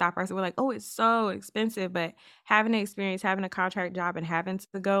think we stop ourselves. We're like, oh, it's so expensive. But having the experience, having a contract job, and having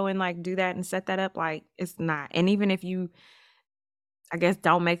to go and like do that and set that up, like, it's not. And even if you, I guess,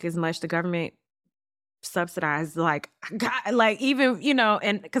 don't make as much, the government subsidized, like, God, like, even,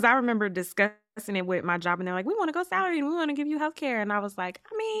 and because I remember discussing it with my job, and they're like, we want to go salary and we want to give you healthcare. And I was like,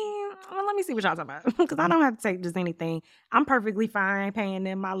 I mean, well, let me see what y'all talking about, because I don't have to take just anything. I'm perfectly fine paying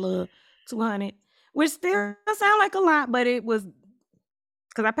them my little $200. Which still sound like a lot, but it was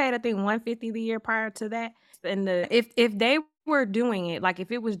because I paid, I think, $150 the year prior to that. And if they were doing it, like if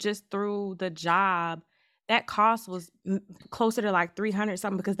it was just through the job, that cost was closer to like $300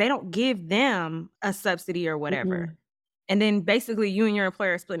 something, because they don't give them a subsidy or whatever. And then basically you and your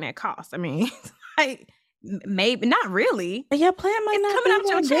employer are splitting that cost. I mean, like, maybe not really. And your plan might not coming out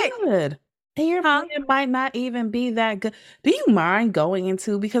your check. Good. And your plan might not even be that good. Do you mind going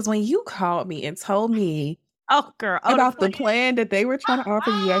into, because when you called me and told me about the plan that they were trying to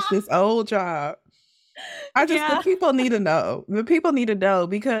offer you at this old job, the people need to know. The people need to know,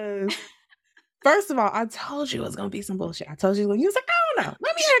 because first of all, I told you it was going to be some bullshit. I told you, you was like, I don't know.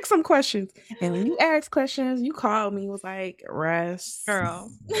 Let me ask some questions. And when you asked questions, you called me, was like, rest. Girl.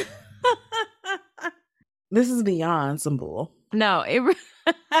 This is beyond some bull. No, it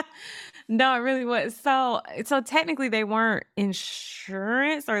really was. So technically they weren't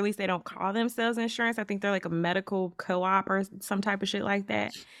insurance, or at least they don't call themselves insurance. I think they're like a medical co-op or some type of shit like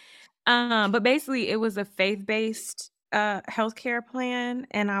that. But basically it was a faith-based healthcare plan.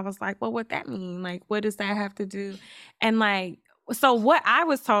 And I was like, well, what that mean? Like, what does that have to do? And like, so what I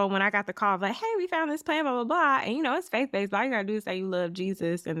was told when I got the call, like, hey, we found this plan, blah, blah, blah. And it's faith-based, but all you gotta do is say you love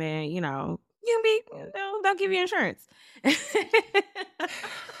Jesus, and then, you can be, they'll give you insurance. Which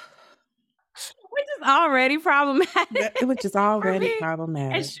is already problematic. Which is already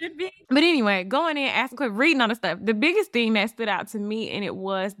problematic. It should be. But anyway, going in, asking quick, reading all the stuff. The biggest thing that stood out to me, and it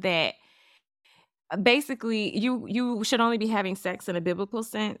was that basically you should only be having sex in a biblical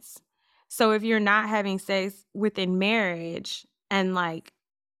sense. So if you're not having sex within marriage, and like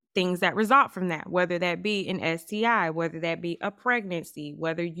things that result from that, whether that be an STI, whether that be a pregnancy,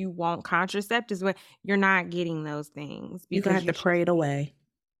 whether you want contraceptives, you're not getting those things. You have to pray it away.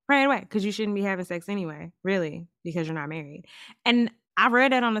 Pray it away, because you shouldn't be having sex anyway, really, because you're not married. And I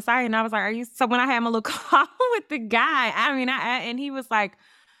read that on the site, and I was like, so when I had my little call with the guy, and he was like,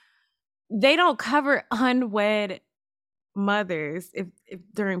 they don't cover unwed mothers if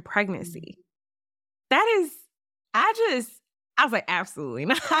during pregnancy. That is, I was like, absolutely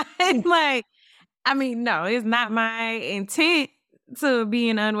not. Like, I mean, no, it's not my intent to be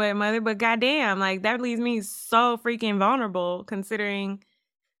an unwed mother, but goddamn, like, that leaves me so freaking vulnerable considering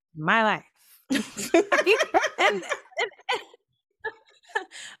my life.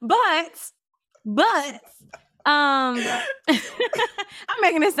 But I'm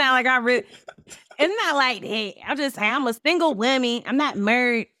making it sound like I really, It's not like that. I'm just saying I'm a single woman. I'm not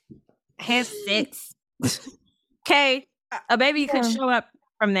married. Has sex. Okay. A baby could show up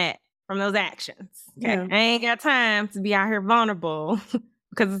from those actions. Okay. Yeah. I ain't got time to be out here vulnerable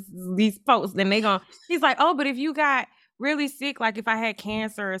because these folks, then he's like, oh, but if you got really sick, like if I had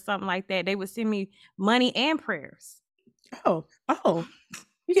cancer or something like that, they would send me money and prayers. Oh,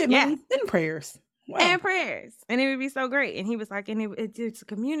 you get money and prayers. Wow. And prayers. And it would be so great. And he was like, and it's a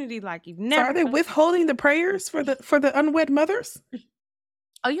community like you've never. So are they withholding the prayers for the unwed mothers?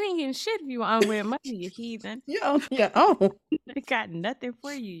 Oh, you ain't getting shit if you unwed mother, you heathen. Yeah. Oh. They got nothing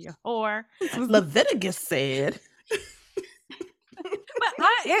for you, you whore. Leviticus said. But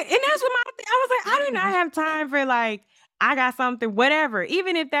and that's what I was like, I do not have time for like, I got something, whatever.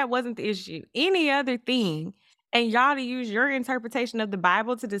 Even if that wasn't the issue, any other thing, and y'all to use your interpretation of the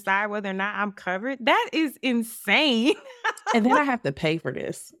Bible to decide whether or not I'm covered, that is insane. And then I have to pay for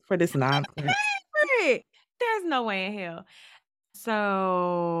this nonsense. There's no way in hell.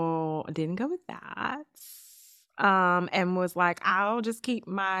 So I didn't go with that. And was like, I'll just keep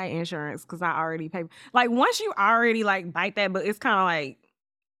my insurance because I already paid. Like once you already like bite that, but it's kind of like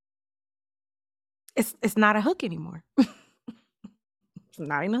it's not a hook anymore. It's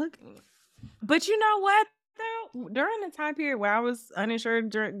not even a hook anymore. But you know what though? During the time period where I was uninsured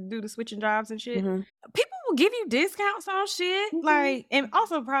due to switching jobs and shit, people will give you discounts on shit. Like, and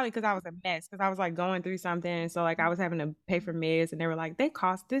also probably because I was a mess, because I was like going through something. So like I was having to pay for meds and they were like, they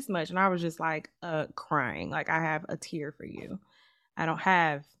cost this much. And I was just like crying. Like, I have a tear for you. I don't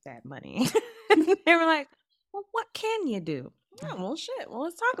have that money. They were like, well, what can you do? Oh, well, shit. Well,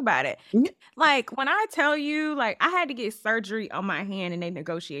 let's talk about it. Like, when I tell you, like, I had to get surgery on my hand and they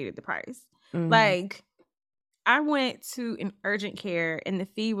negotiated the price. Like, I went to an urgent care and the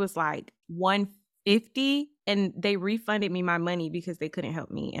fee was like $150 and they refunded me my money because they couldn't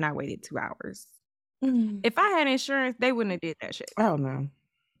help me and I waited 2 hours. If I had insurance, they wouldn't have did that shit. Oh, no.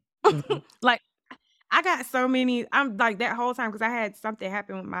 Like, I got so many, I'm like that whole time because I had something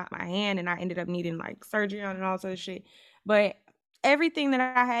happen with my hand and I ended up needing like surgery on and all sorts of shit. But everything that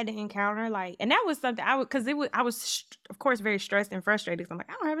I had to encounter, like, and that was something I was of course very stressed and frustrated. So I'm like,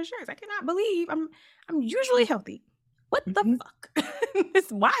 I don't have insurance. I cannot believe I'm usually healthy. What the fuck?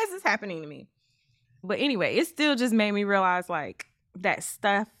 Why is this happening to me? But anyway, it still just made me realize like that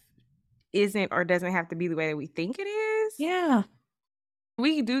stuff isn't or doesn't have to be the way that we think it is. Yeah.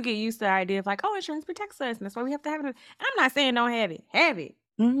 We do get used to the idea of like, oh, insurance protects us, and that's why we have to have it. And I'm not saying don't have it. Have it.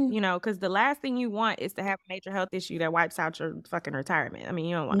 You know, because the last thing you want is to have a major health issue that wipes out your fucking retirement. I mean,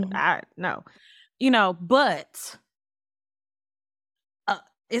 you don't want no. You know, but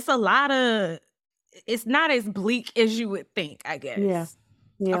it's a lot of, it's not as bleak as you would think, I guess.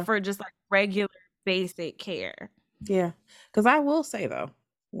 Yeah. For just like regular basic care. Yeah. Because I will say though,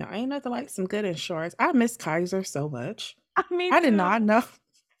 ain't nothing like some good insurance. I miss Kaiser so much. I did not know.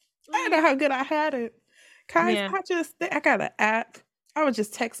 I didn't know how good I had it. Kaiser, I got an app. I would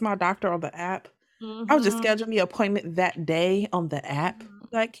just text my doctor on the app. I would just schedule the appointment that day on the app.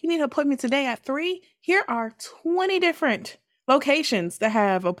 Like, you need an appointment today at 3? Here are 20 different locations that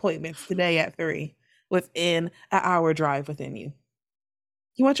have appointments today at 3 within an hour drive within you.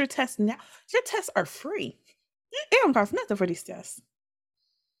 You want your test now? Your tests are free. It don't cost nothing for these tests.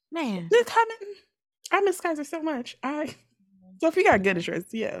 Man. I miss Kaiser so much. So if you got good insurance,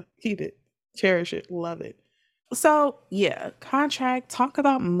 keep it. Cherish it. Love it. So contract, talk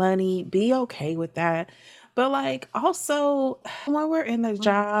about money, be okay with that. But like also when we're in the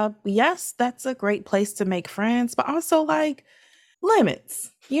job, yes, that's a great place to make friends, but also like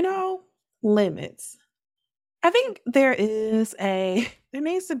limits, limits. I think there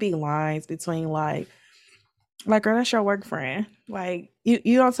needs to be lines between like, girl, that's your work friend. Like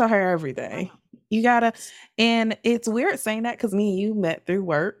you don't tell her everything. You gotta, and it's weird saying that because me and you met through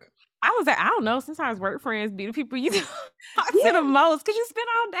work. I was like, I don't know. Sometimes work friends be the people you talk to the most because you spend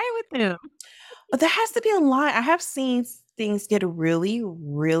all day with them. But there has to be a line. I have seen things get really,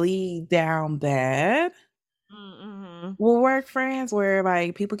 really down bad with work friends where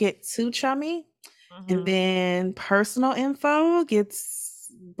like people get too chummy and then personal info gets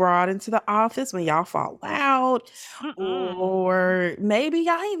brought into the office when y'all fall out or maybe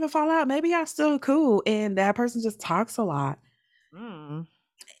y'all even fall out. Maybe y'all still cool and that person just talks a lot.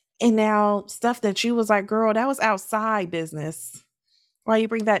 And now stuff that you was like, girl, that was outside business. Why you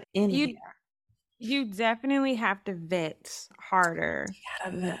bring that in here? You definitely have to vet harder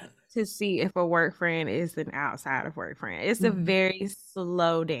to see if a work friend is an outside of work friend. It's a very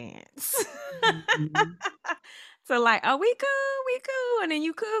slow dance. So like, oh, we cool. And then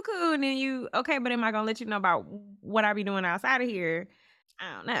you cool. And then you, okay, but am I going to let you know about what I be doing outside of here?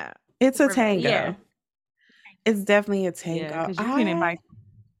 I don't know. It's a Yeah. tango. It's definitely a Yeah, tango. because you can invite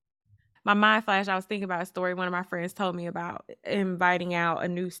my mind flash, I was thinking about a story one of my friends told me about inviting out a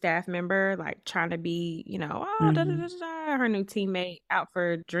new staff member, like trying to be, oh, da, da, da, Mhm. da, da, her new teammate out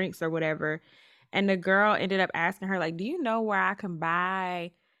for drinks or whatever. And the girl ended up asking her, like, do you know where I can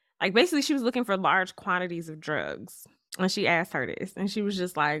buy? Like, basically, she was looking for large quantities of drugs. And she asked her this. And she was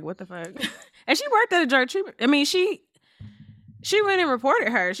just like, what the fuck? And she worked at a drug treatment. I mean, she went and reported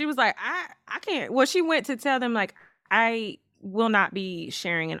her. She was like, I can't. Well, she went to tell them, like, I will not be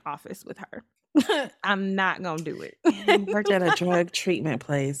sharing an office with her. I'm not gonna do it. Yeah, you worked at a drug treatment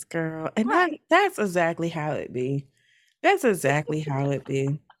place, girl, and Right. that's exactly how it be. That's exactly how it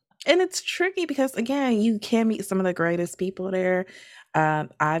be. And it's tricky because again, you can meet some of the greatest people there.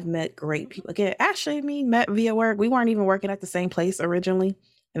 I've met great people. Again, Ashley and me met via work. We weren't even working at the same place originally,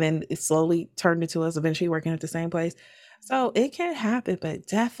 and then it slowly turned into us eventually working at the same place. So it can happen, but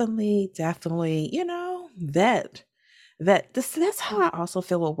definitely, definitely, that that's how I also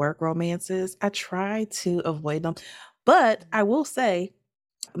feel with work romances. I try to avoid them. But I will say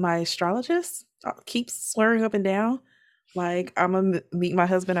my astrologist keeps swearing up and down like I'm gonna meet my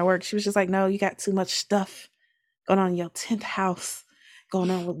husband at work. She was just like, "No, you got too much stuff going on in your 10th house, going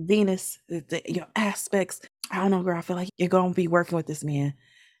on with Venus, your aspects. I don't know, girl. I feel like you're gonna be working with this man."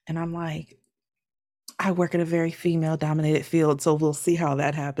 And I'm like, I work in a very female dominated field, so we'll see how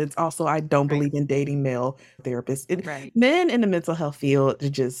that happens. Also, I don't Right. believe in dating male therapists. Right. Men in the mental health field,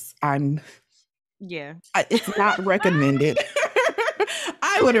 Yeah. it's not recommended.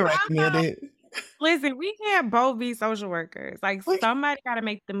 I wouldn't recommend it. Listen, we can't both be social workers. Like Like, somebody gotta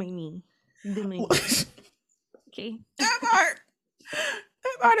make the money. The money. that Okay. part,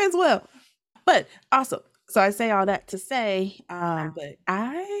 that part as well. But also, so I say all that to say, but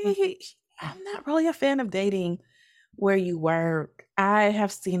I'm not really a fan of dating where you work. I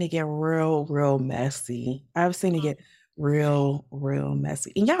have seen it get real, real messy. I've seen it get real, real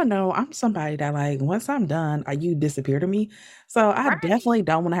messy. And y'all know I'm somebody that like once I'm done, you disappear to me. So I Right. definitely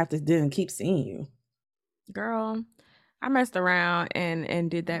don't want to have to do and keep seeing you. Girl, I messed around and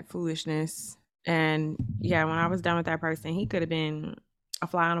did that foolishness. And yeah, when I was done with that person, he could have been a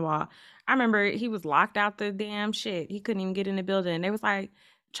fly on the wall. I remember he was locked out the damn shit. He couldn't even get in the building. They was like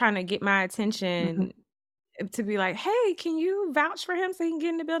trying to get my Mhm. attention to be like, "Hey, can you vouch for him so he can get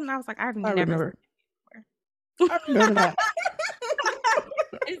in the building?" I was like, "I've I never remember. seen him I before." remember that.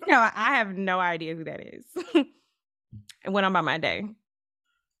 No, I have no idea who that is. And went on by my day.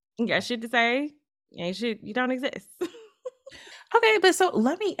 You got shit to say? Ain't shit. You don't exist. Okay, but so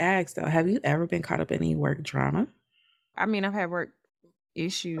let me ask though, have you ever been caught up in any work drama? I mean, I've had work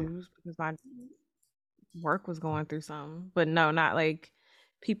issues because my work was going through something, but no, not like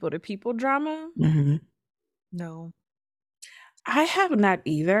people to people drama. Mhm. No. I have not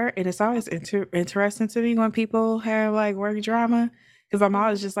either, and it's always interesting to me when people have like work drama because I'm Mhm.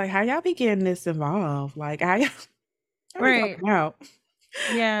 always just like, how y'all be getting this involved? Like, I be Right. clocking out.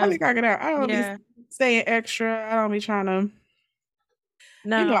 I Yeah. be clocking out. I don't be Yeah. staying extra. I don't be trying to,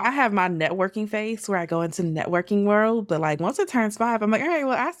 No. I have my networking phase where I go into networking world, but like once it turns 5, I'm like, all right,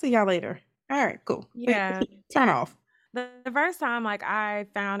 well, I'll see y'all later. All right, cool. Yeah. Turn off. The first time like I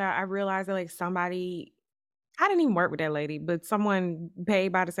found out, I realized that like somebody I didn't even work with that lady, but someone paid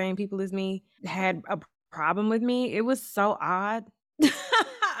by the same people as me had a problem with me. It was so odd.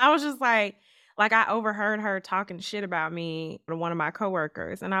 I was just like I overheard her talking shit about me to one of my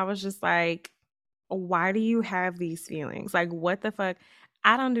coworkers, and I was just like, "Why do you have these feelings? Like, what the fuck?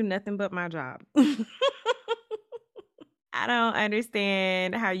 I don't do nothing but my job." I don't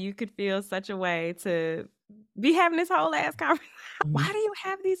understand how you could feel such a way to be having this whole ass conversation. Why Mhm. do you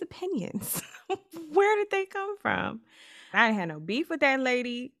have these opinions? Where did they come from? I ain't had no beef with that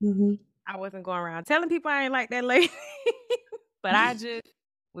lady. Mhm. I wasn't going around telling people I ain't like that lady. But I just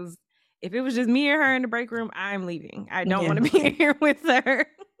was if it was just me and her in the break room, I'm leaving. I don't Yeah. want to be in here with her.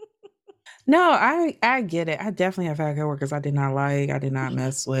 No, I get it. I definitely have had coworkers I did not like, I did not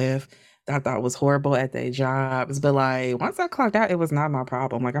mess with, that I thought was horrible at their jobs, but, like, once I clocked out, it was not my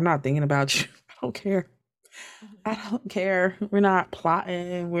problem, like, I'm not thinking about you. I don't care. I don't care. We're not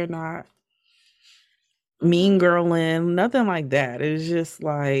plotting, we're not mean Mhm. girling, nothing like that. It's just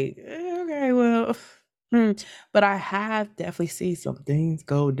like, okay, well, hmm. But I have definitely seen some things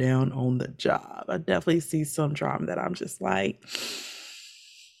go down on the job. I definitely see some drama that I'm just like,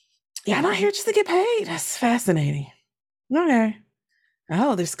 "Yeah, I'm not here just to get paid." That's fascinating. Okay.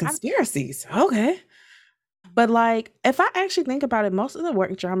 Oh, there's I'm conspiracies. Okay. But like, if I actually think about it, most of the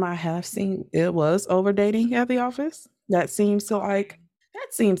work drama I have seen, it was over dating at the office. That seems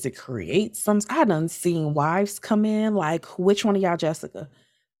to create some. I done seen wives come in like, which one of y'all, Jessica?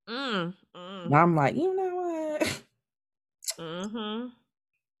 And I'm like, you know what? Mm-hmm.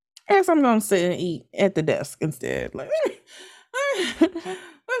 I guess I'm gonna sit and eat at the desk instead. Like,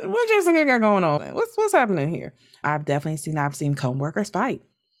 what Jessica got going on? What's happening here? I've seen coworkers fight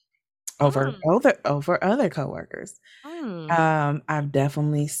over other coworkers. I've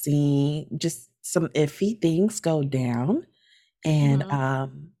definitely seen just some iffy things go down, and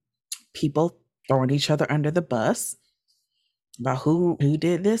people throwing each other under the bus about who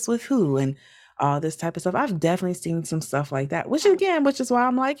did this with who and all this type of stuff. I've definitely seen some stuff like that, which is why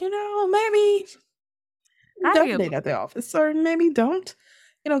I'm like, maybe don't date at the office, or maybe don't,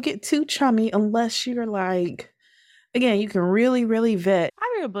 get too chummy unless you're like, again, you can really, really vet.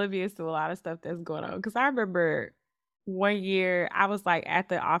 I'm oblivious to a lot of stuff that's going on because I remember one year I was like at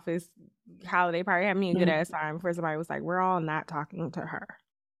the office holiday party, had me a good ass time before somebody was like, "We're all not talking to her."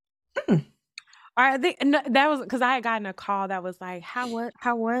 I think that was because I had gotten a call that was like, how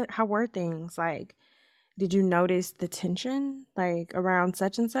were things? Like, did you notice the tension like around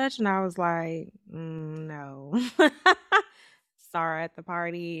such and such? And I was like, no. Sorry at the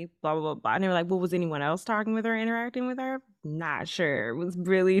party, blah, blah, blah. And they were like, well, was anyone else talking with her, interacting with her? Not sure. It was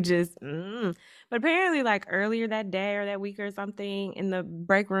really just, But apparently, like earlier that day or that week or something in the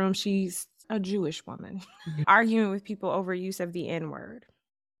break room, she's a Jewish woman arguing with people over use of the N-word.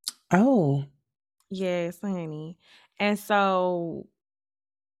 Oh. Yes, honey. And so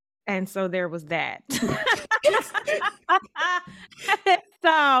there was that.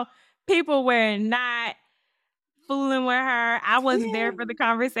 So people were not fooling with her. I wasn't there for the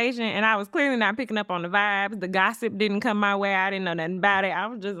conversation, and I was clearly not picking up on the vibes. The gossip didn't come my way. I didn't know nothing about it.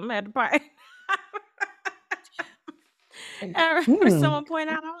 I'm at the party. I remember someone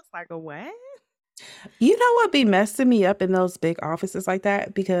pointed out, I was like, what? You know what be messing me up in those big offices like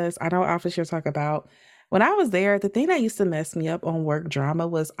that? Because I know office you're talking about. When I was there, the thing that used to mess me up on work drama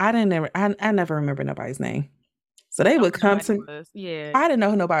was I never remember nobody's name. So they would come to me. Yeah. I didn't know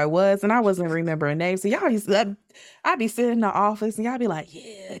who nobody was, and I wasn't remembering names. So I'd be sitting in the office, and y'all be like,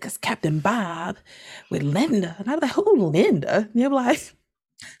 yeah, because Captain Bob with Linda. And I'd be like, who Linda? And you'll be like,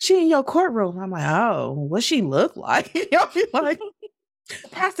 she in your courtroom. I'm like, oh, what she look like? Y'all be like,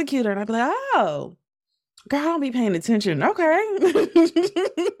 prosecutor. And I'd be like, oh, girl, I don't be paying attention. Okay. I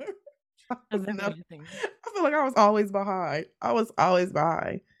feel like I was always behind.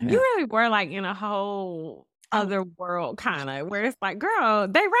 You really were like in a whole other world kind of where it's like, girl,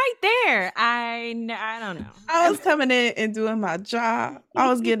 they right there. I don't know. I was coming in and doing my job. I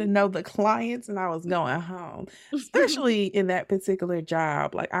was getting to know the clients, and I was going home. Especially in that particular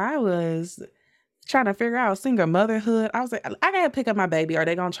job. Like, I was trying to figure out single motherhood. I was like, I gotta pick up my baby. Are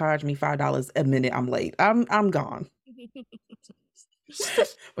they gonna charge me $5 a minute? I'm late. I'm gone.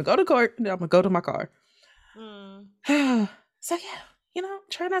 But go to court. I'm gonna go to my car. So yeah,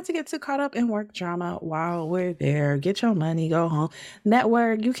 try not to get too caught up in work drama while we're there. Get your money, go home.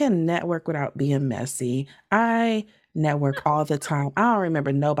 Network. You can network without being messy. I network all the time. I don't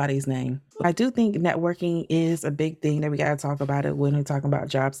remember nobody's name. I do think networking is a big thing that we gotta talk about it when we're talking about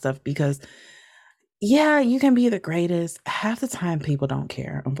job stuff, because yeah, you can be the greatest. Half the time people don't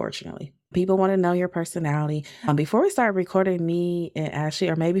care, unfortunately. People want to know your personality. Before we start recording, me and Ashley,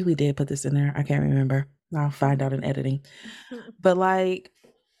 or maybe we did put this in there, I can't remember. I'll find out in editing. But like,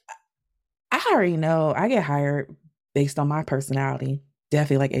 I already know I get hired based on my personality,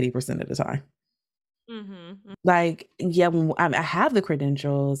 definitely like 80% of the time. Like, yeah, I have the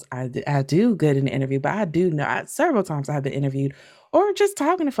credentials, I do good in the interview, but I do know several times I have been interviewed or just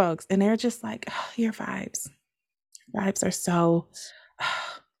talking to folks, and they're just like, oh, your vibes are so,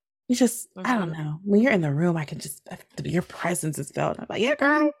 you just, I don't know. When you're in the room, I can just, your presence is felt. I'm like, yeah,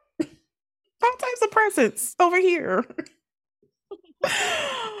 girl, all types of presence over here.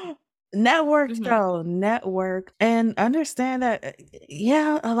 Network though, network, and understand that,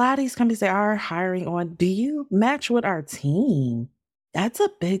 yeah, a lot of these companies, they are hiring on, do you match with our team? That's a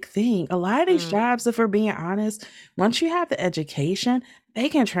big thing. A lot of these jobs, if we're being honest, once you have the education, they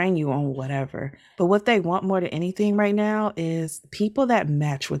can train you on whatever. But what they want more than anything right now is people that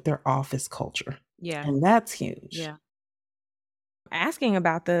match with their office culture. Yeah. And that's huge. Yeah. Asking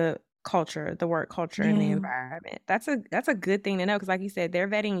about the culture, the work culture and the environment. That's a good thing to know, because like you said, they're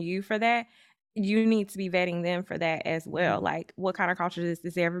vetting you for that. You need to be vetting them for that as well. Like, what kind of culture is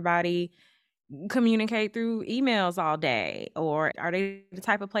this? Does everybody communicate through emails all day, or are they the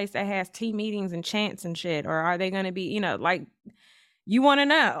type of place that has team meetings and chants and shit, or are they going to be, like, you want to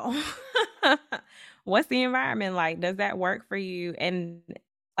know what's the environment like? Does that work for you? And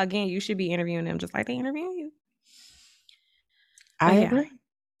again, you should be interviewing them just like they interview you. I agree.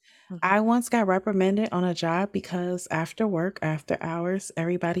 Mhm. I once got reprimanded on a job because after work, after hours,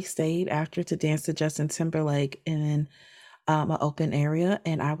 everybody stayed after to dance to Justin Timberlake in an open area,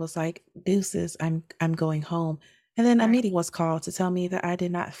 and I was like, "Deuces, I'm going home." And then a Right. meeting was called to tell me that I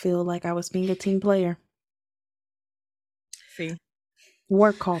did not feel like I was being a team player. See,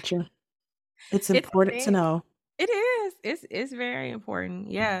 Work culture. It's it's important to big. know. It is. It's very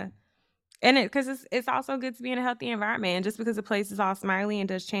important. Yeah. And because it's also good to be in a healthy environment. And just because a place is all smiley and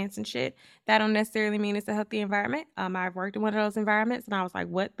does chants and shit, that don't necessarily mean it's a healthy environment. I've worked in one of those environments and I was like,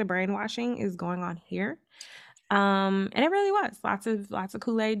 what the brainwashing is going on here? And it really was. Lots of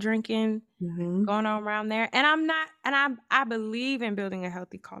Kool-Aid drinking Mhm, going on around there. And I'm not and I believe in building a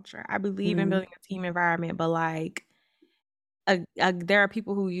healthy culture. I believe in mhm, building a team environment, but like there are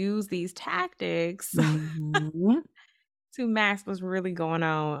people who use these tactics mhm. to mask what's really going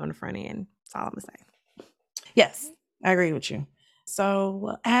on the front end. That's all I'm gonna say. Yes, I agree with you.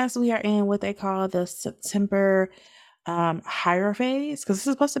 So, as we are in what they call the September hire phase, because this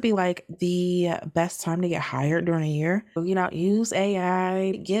is supposed to be like the best time to get hired during a year. Use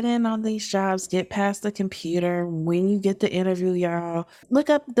AI, get in on these jobs, get past the computer. When you get the interview, y'all, look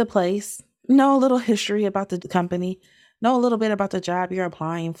up the place, know a little history about the company, know a little bit about the job you're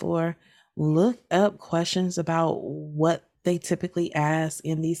applying for, look up questions about what they typically ask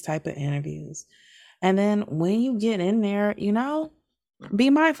in these type of interviews. And then when you get in there, be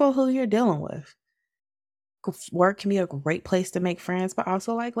mindful who you're dealing with. Work can be a great place to make friends, but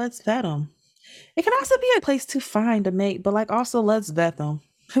also like let's vet them. It can also be a place to find a mate, but like also let's vet them.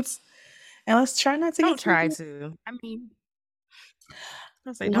 And let's try not to get Don't too try to. I mean,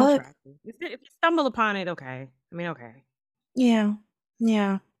 I'll say don't look. try to. If you stumble upon it, okay. I mean, okay. Yeah,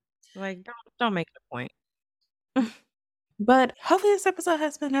 yeah. Like don't make it a point. But hopefully this episode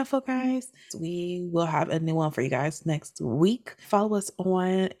has been helpful, guys. We will have a new one for you guys next week. Follow us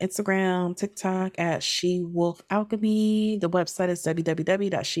on Instagram, TikTok at She Wolf Alchemy. The website is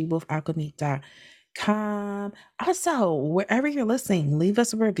www.shewolfalchemy.com. Also, wherever you're listening, leave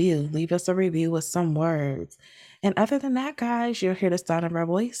us a review. Leave us a review with some words. And other than that, guys, you'll hear the sound of our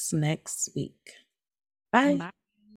voice next week. Bye. Bye.